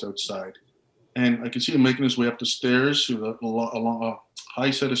 always outside. And I can see him making his way up the stairs, along a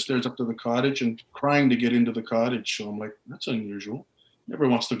high set of stairs up to the cottage, and crying to get into the cottage. So I'm like, that's unusual. Never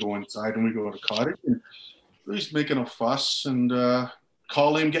wants to go inside when we go to the cottage. And he's making a fuss and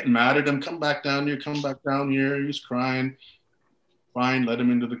calling him, getting mad at him, come back down here, come back down here. He's crying. Fine, let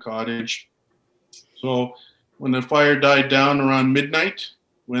him into the cottage. So when the fire died down around midnight,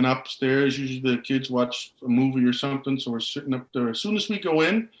 went upstairs. Usually the kids watch a movie or something, so we're sitting up there. As soon as we go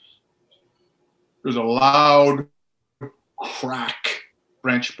in, there's a loud crack,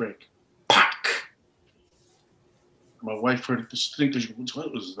 branch break. Pack! My wife heard it distinctly.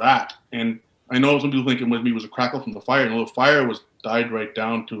 What was that? And I know some people think it was a crackle from the fire. No, the fire died right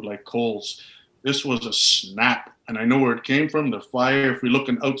down to like coals. This was a snap, and I know where it came from. The fire, if we're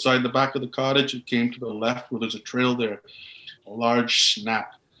looking outside the back of the cottage, it came to the left where there's a trail there. A large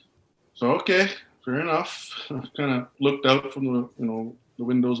snap. So okay, fair enough. I kind of looked out from the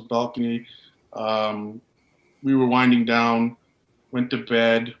windows of the balcony. We were winding down, went to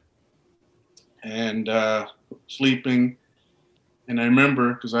bed, and sleeping. And I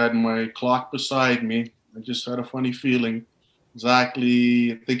remember, because I had my clock beside me, I just had a funny feeling.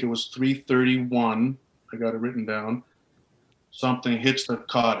 Exactly, I think it was 3:31. I got it written down. Something hits the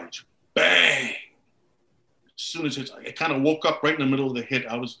cottage. Bang! As soon as I kind of woke up right in the middle of the hit.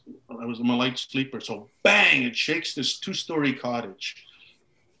 I was I'm a light sleeper, so bang! It shakes this 2-story cottage.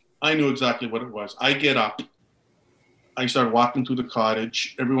 I knew exactly what it was. I get up. I start walking through the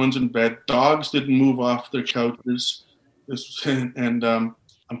cottage. Everyone's in bed. Dogs didn't move off their couches. And I'm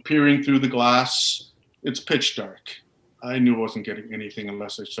peering through the glass. it's pitch dark. I knew I wasn't getting anything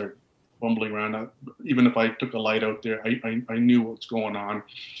unless I started bumbling around. Even if I took a light out there, I knew what's going on.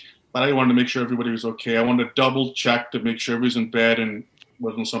 But I wanted to make sure everybody was okay. I wanted to double check to make sure everybody's in bed and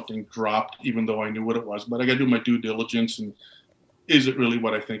wasn't something dropped, even though I knew what it was. But I got to do my due diligence, and is it really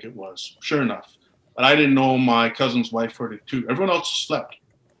what I think it was? Sure enough. But I didn't know my cousin's wife heard it too. Everyone else slept.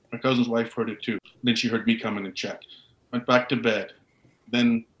 My cousin's wife heard it too. Then she heard me come in and check. Went back to bed.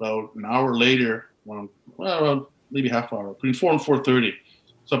 Then about an hour later, well, maybe half hour, between 4 and 4:30,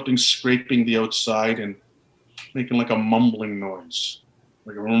 something scraping the outside and making like a mumbling noise,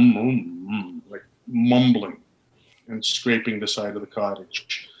 like like mumbling and scraping the side of the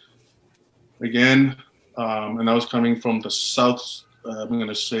cottage. Again, and that was coming from the south, I'm going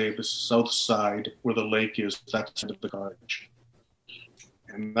to say the south side where the lake is, that side of the cottage.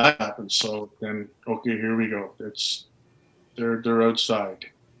 And that happened. So then, okay, here we go. They're outside.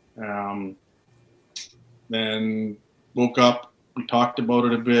 Then woke up. We talked about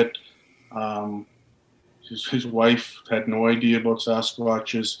it a bit. His wife had no idea about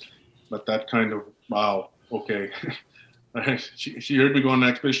Sasquatches, but that kind of, wow, okay. She heard me go on an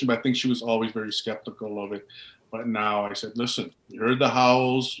expedition, but I think she was always very skeptical of it. But now I said, listen, you heard the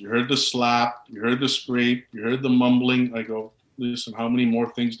howls, you heard the slap, you heard the scrape, you heard the mumbling. I go, listen, how many more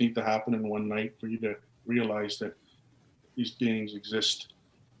things need to happen in one night for you to realize that these beings exist?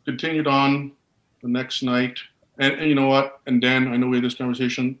 Continued on the next night. And you know what? And Dan, I know we had this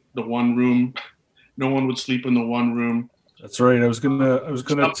conversation, the one room, no one would sleep in the one room. That's right. I was gonna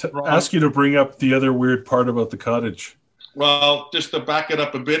ask you to bring up the other weird part about the cottage. Well, just to back it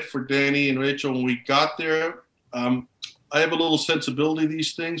up a bit for Danny and Rachel, when we got there, I have a little sensibility of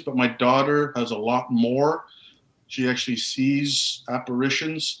these things, but my daughter has a lot more. She actually sees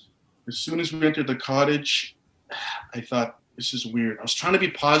apparitions. As soon as we entered the cottage, I thought, this is weird. I was trying to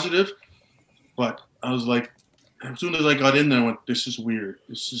be positive, but I was like, as soon as I got in there, I went, this is weird.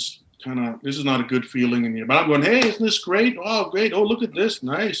 This is not a good feeling in here. But I'm going, hey, isn't this great? Oh, great. Oh, look at this.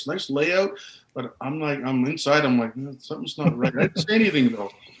 Nice layout. But I'm inside. I'm like, no, something's not right. I didn't say anything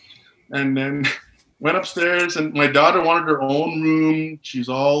though. And then went upstairs, and my daughter wanted her own room. She's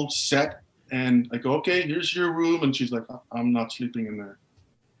all set. And I go, okay, here's your room. And she's like, I'm not sleeping in there.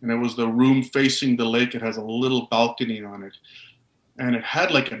 And it was the room facing the lake. It has a little balcony on it. And it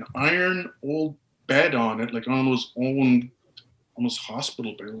had like an iron old bed on it, like on those old, almost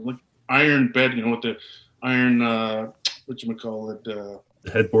hospital bed, like iron bed, with the iron, the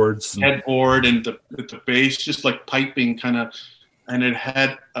headboard and the base, just like piping kind of. And it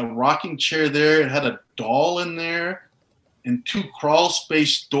had a rocking chair there. It had a doll in there and 2 crawl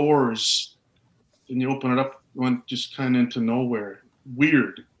space doors. And you open it up, went just kind of into nowhere.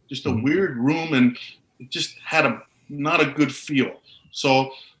 Weird. Just a weird room, and it just had not a good feel.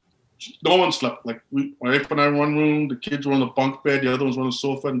 So no one slept. Like my wife and I were in one room, the kids were on the bunk bed, the other ones were on the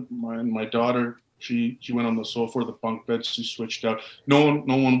sofa, and my daughter, she went on the sofa or the bunk bed. She switched out. No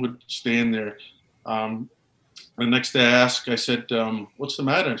one would stay in there. The next day I said, what's the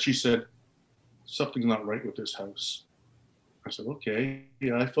matter? And she said, something's not right with this house. I said, okay.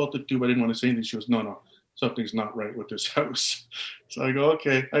 Yeah, I felt it too, but I didn't want to say anything. She goes, no, something's not right with this house. So I go,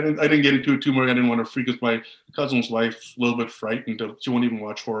 okay. I didn't get into it too much. I didn't want to freak, because my cousin's wife's a little bit frightened. She won't even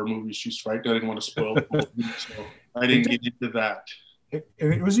watch horror movies. She's frightened. I didn't want to spoil the movie, so I didn't get into that.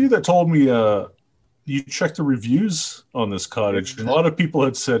 It was you that told me you checked the reviews on this cottage. And a lot of people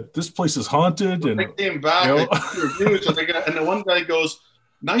had said, this place is haunted. And I came back, I checked the reviews, and the one guy goes,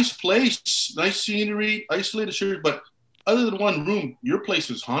 nice place, nice scenery, isolated sure, but other than one room, your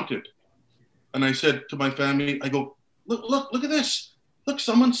place is haunted. And I said to my family, I go, look at this. Look,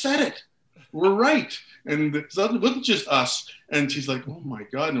 someone said it. We're right. And it wasn't just us. And she's like, oh my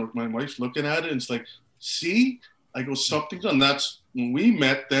God. And my wife's looking at it, and it's like, see? I go, something's done. That's when we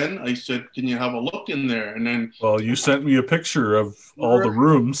met then. I said, can you have a look in there? And then, well, you sent me a picture of all the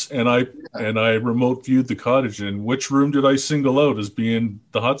rooms, and I remote viewed the cottage. And which room did I single out as being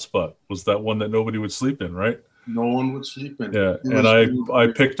the hot spot? Was that one that nobody would sleep in, right? No one would sleep in. Yeah, and I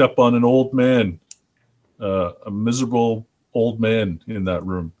picked up on an old man, a miserable old man in that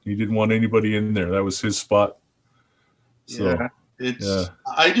room. He didn't want anybody in there. That was his spot. So,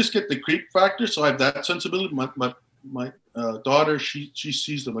 I just get the creep factor, so I have that sensibility. My daughter, she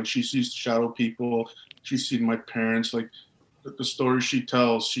sees them. Like, she sees shadow people. She's seen my parents. Like the stories she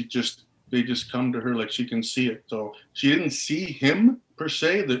tells, they just come to her, like she can see it. So she didn't see him per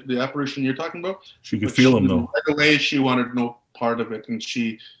se, the apparition you're talking about. She could feel him though. Right away, she wanted no part of it, and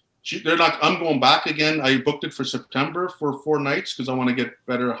they're not. I'm going back again. I booked it for September for 4 nights because I want to get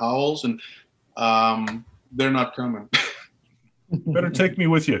better howls, and they're not coming. Better take me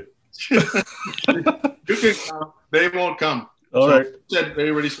with you. You can come. They won't come. All right. They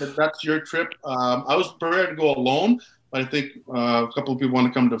already said that's your trip. I was prepared to go alone. I think a couple of people want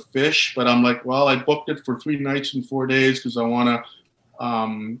to come to fish, but I'm like, well, I booked it for 3 nights and 4 days because I want to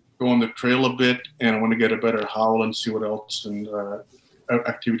go on the trail a bit, and I want to get a better howl and see what else and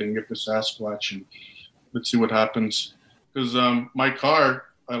activity and get the Sasquatch, and let's see what happens. Because my car,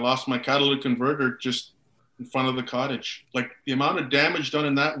 I lost my catalytic converter just in front of the cottage. Like the amount of damage done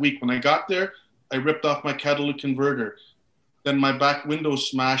in that week. When I got there, I ripped off my catalytic converter. Then my back window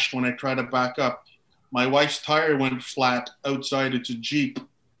smashed when I tried to back up. My wife's tire went flat outside. It's a Jeep.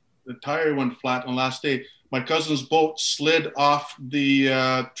 The tire went flat on the last day. My cousin's boat slid off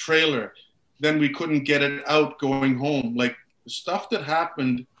the trailer. Then we couldn't get it out going home. Like the stuff that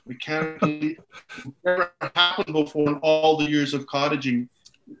happened mechanically never happened before in all the years of cottaging.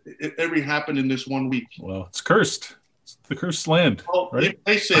 It every happened in this 1 week. Well, it's cursed. It's the cursed land. Well, right?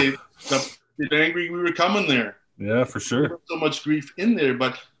 They say they're angry we were coming there. Yeah, for sure. So much grief in there,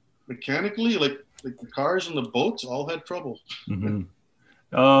 but mechanically, like the cars and the boats all had trouble.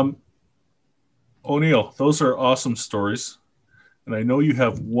 Mm-hmm. O'Neill, those are awesome stories. And I know you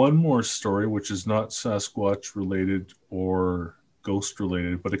have one more story, which is not Sasquatch related or ghost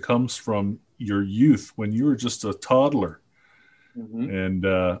related, but it comes from your youth when you were just a toddler. Mm-hmm.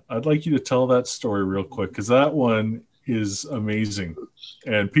 And I'd like you to tell that story real quick, because that one is amazing.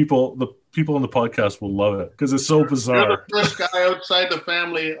 And the people on the podcast will love it because it's so bizarre. You're the first guy outside the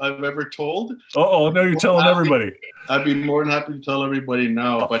family I've ever told. Oh, now you're telling everybody. I'd be more than happy to tell everybody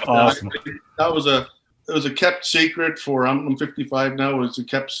now. But awesome. It was a kept secret for. I'm 55 now. It was a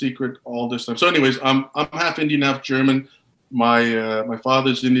kept secret all this time. So, anyways, I'm half Indian, half German. My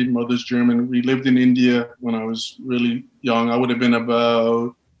father's Indian, mother's German. We lived in India when I was really young. I would have been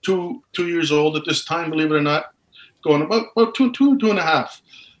about two years old at this time, believe it or not. Going about two and a half.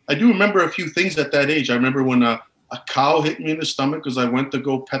 I do remember a few things at that age. I remember when a cow hit me in the stomach because I went to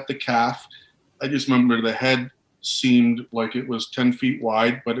go pet the calf. I just remember the head seemed like it was 10 feet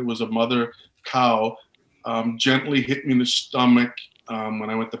wide, but it was a mother cow. Gently hit me in the stomach when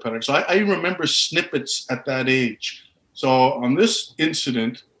I went to pet her. So I remember snippets at that age. So on this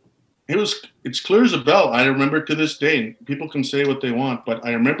incident, it's clear as a bell. I remember to this day. People can say what they want, but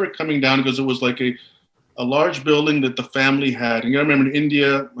I remember coming down because it was like a large building that the family had. And I remember in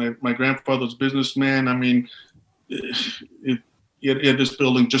India, my grandfather was a businessman. I mean, he had this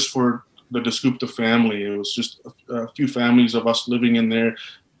building just for the Dasgupta family. It was just a few families of us living in there,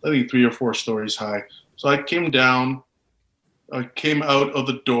 I think 3 or 4 stories high. So I came down, I came out of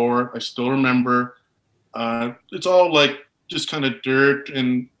the door. I still remember. It's all like just kind of dirt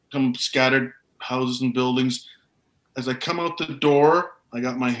and some scattered houses and buildings. As I come out the door, I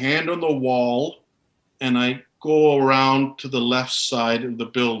got my hand on the wall, and I go around to the left side of the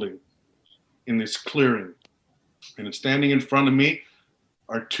building in this clearing. And standing in front of me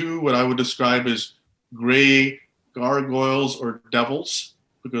are 2 what I would describe as gray gargoyles or devils,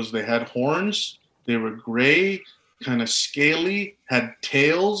 because they had horns. They were gray, kind of scaly, had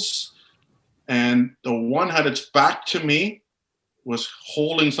tails. And the one had its back to me, was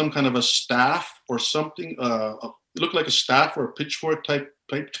holding some kind of a staff or something. It looked like a staff or a pitchfork type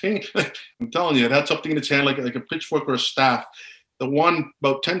thing. I'm telling you, it had something in its hand like a pitchfork or a staff. The one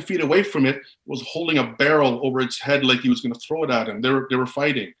about 10 feet away from it was holding a barrel over its head like he was going to throw it at him. They were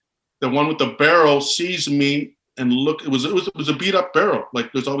fighting. The one with the barrel sees me and look. It was a beat up barrel.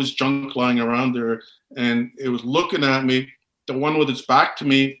 Like there's always junk lying around there, and it was looking at me. The one with its back to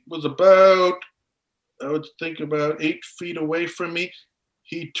me was about 8 feet away from me.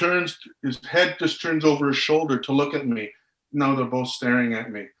 He turns, his head just turns over his shoulder to look at me. Now they're both staring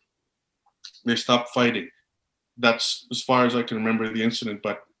at me. They stopped fighting. That's as far as I can remember the incident,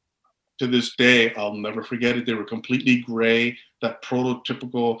 but to this day, I'll never forget it. They were completely gray, that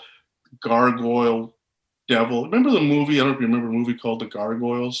prototypical gargoyle devil. Remember the movie? I don't know if you remember a movie called The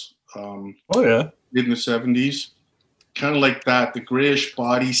Gargoyles. Oh, yeah. In the 70s. Kind of like that, the grayish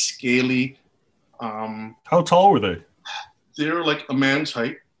body, scaly. How tall were they? They were like a man's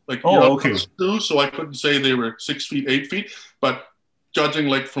height. Like, okay. So I couldn't say they were 6 feet, 8 feet, but judging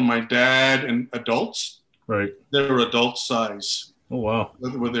like from my dad and adults, right, they were adult size. Oh wow!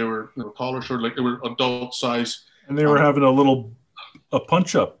 Whether they were taller, short, like they were adult size. And they were having a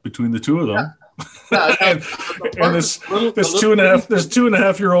punch up between the two of them. Yeah. and this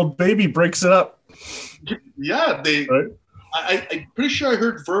 2.5-year-old baby breaks it up. Yeah, Right? I'm pretty sure I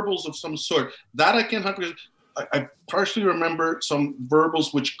heard verbals of some sort. That I can't remember. I partially remember some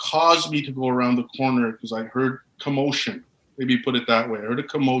verbals which caused me to go around the corner because I heard commotion. Maybe put it that way. I heard a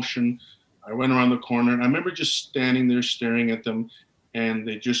commotion. I went around the corner, and I remember just standing there staring at them. and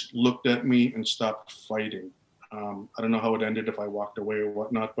they just looked at me and stopped fighting. I don't know how it ended, if I walked away or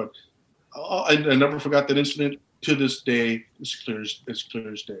whatnot, but I never forgot that incident. To this day, it's clear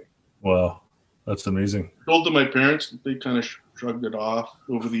as day. Wow, that's amazing. I told to my parents, they kind of shrugged it off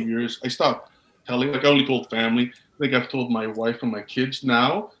over the years. I stopped telling, like I only told family. I think I've told my wife and my kids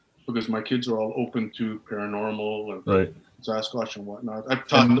now, because my kids are all open to paranormal and Right. Sasquatch and whatnot. I've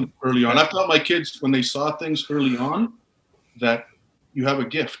taught them early on. I've taught my kids when they saw things early on that you have a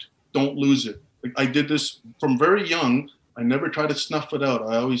gift. Don't lose it. Like I did this from very young. I never tried to snuff it out.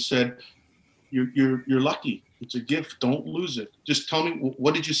 I always said, "You're lucky. It's a gift. Don't lose it. Just tell me,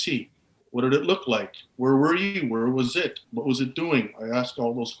 what did you see? What did it look like? Where were you? Where was it? What was it doing?" I asked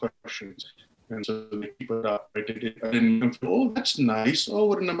all those questions. And so they keep it up. I didn't feel, oh, that's nice. Oh,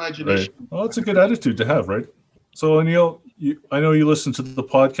 what an imagination. Right. Well, it's a good attitude to have, right? So, O'Neill, I know you listen to the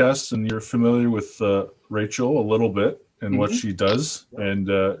podcast and you're familiar with Rachel a little bit and what she does. And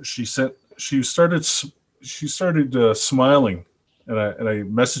she started smiling, and I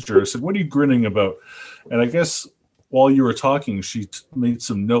messaged her. I said, "What are you grinning about?" And I guess while you were talking, she made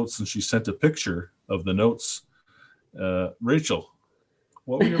some notes and she sent a picture of the notes. Rachel,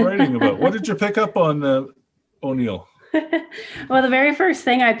 what were you writing about? What did you pick up on, O'Neill? Well, the very first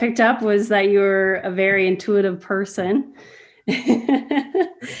thing I picked up was that you're a very intuitive person.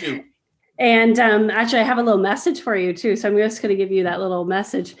 Thank you. And actually, I have a little message for you too. So I'm just going to give you that little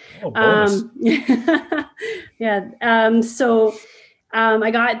message. Oh, bonus. Yeah. So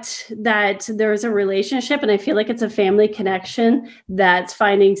I got that there's a relationship, and I feel like it's a family connection that's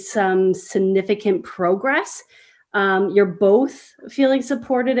finding some significant progress. You're both feeling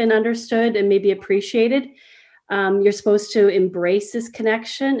supported and understood and maybe appreciated. You're supposed to embrace this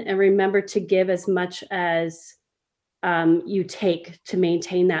connection and remember to give as much as you take to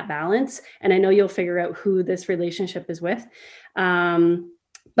maintain that balance. And I know you'll figure out who this relationship is with. But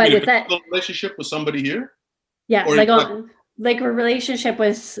with that relationship with somebody here? Yeah, like a relationship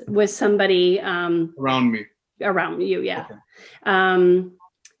with somebody around me. Around you, yeah. Okay.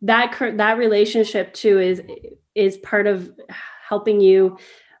 That relationship too is part of helping you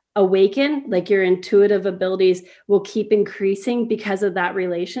awaken, like your intuitive abilities will keep increasing because of that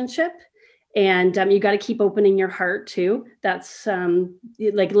relationship. And you got to keep opening your heart too. That's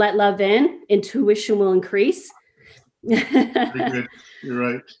like let love in, intuition will increase. Very good. You're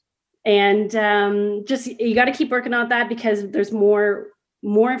right. And just you got to keep working on that because there's more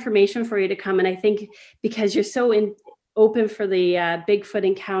information for you to come. And I think because you're so open for the Bigfoot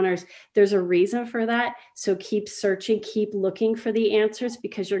encounters, there's a reason for that. So keep searching, keep looking for the answers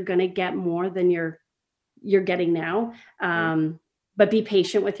because you're going to get more than you're getting now. But be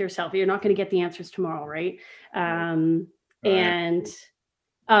patient with yourself. You're not going to get the answers tomorrow, right? And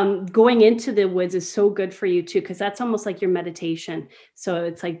going into the woods is so good for you too, because that's almost like your meditation. So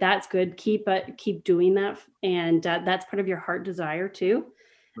it's like, that's good. Keep doing that. And that's part of your heart desire too.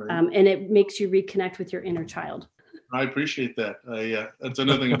 Right. And it makes you reconnect with your inner child. I appreciate that. That's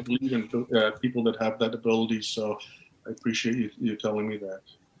another thing I believe in people that have that ability. So I appreciate you telling me that.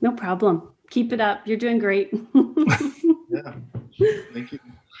 No problem. Keep it up. You're doing great. Yeah. Thank you.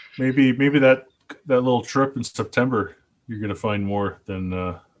 Maybe that little trip in September, you're going to find more than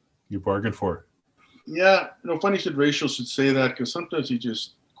you bargained for. Yeah. Funny Rachel should say that because sometimes you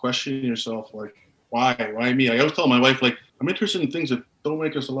just question yourself, like, why me? I always tell my wife, like, I'm interested in things that don't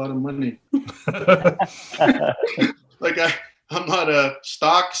make us a lot of money. Like I'm not a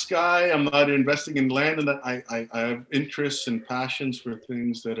stocks guy. I'm not investing in land, and that I have interests and passions for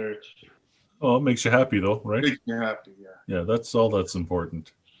things that are. Oh, it makes you happy though, right? Makes me happy, yeah. Yeah, that's all that's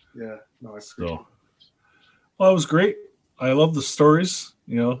important. Yeah, no, I appreciate it. Well, it was great. I love the stories.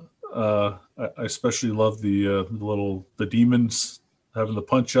 I especially love the demons having the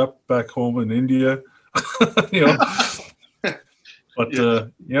punch up back home in India. But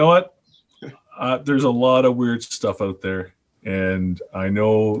you know what? There's a lot of weird stuff out there, and I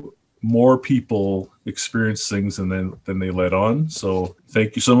know more people experience things than they let on. So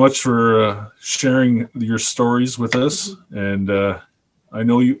thank you so much for sharing your stories with us. And I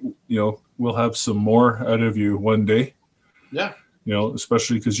know we'll have some more out of you one day. Yeah.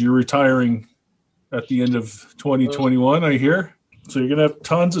 Especially because you're retiring at the end of 2021, I hear. So you're gonna have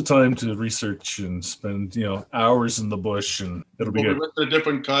tons of time to research and spend, hours in the bush, and it'll be good. We went to a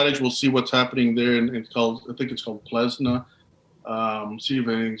different cottage. We'll see what's happening there, and I think it's called Plesna. See if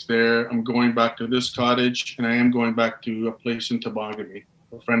anything's there. I'm going back to this cottage, and I am going back to a place in Temagami.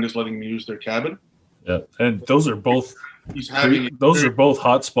 A friend is letting me use their cabin. Yeah, and those are both both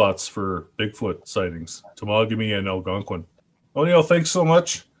hot spots for Bigfoot sightings, Temagami and Algonquin. O'Neill, thanks so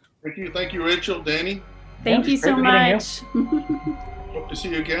much. Thank you, Rachel, Danny. Thank you so much. Hope to see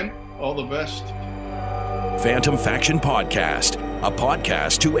you again. All the best. Phantom Faction Podcast, a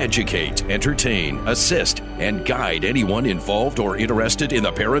podcast to educate, entertain, assist, and guide anyone involved or interested in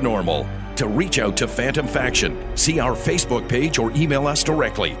the paranormal. To reach out to Phantom Faction, see our Facebook page or email us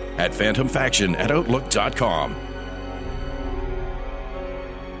directly at phantomfaction@outlook.com.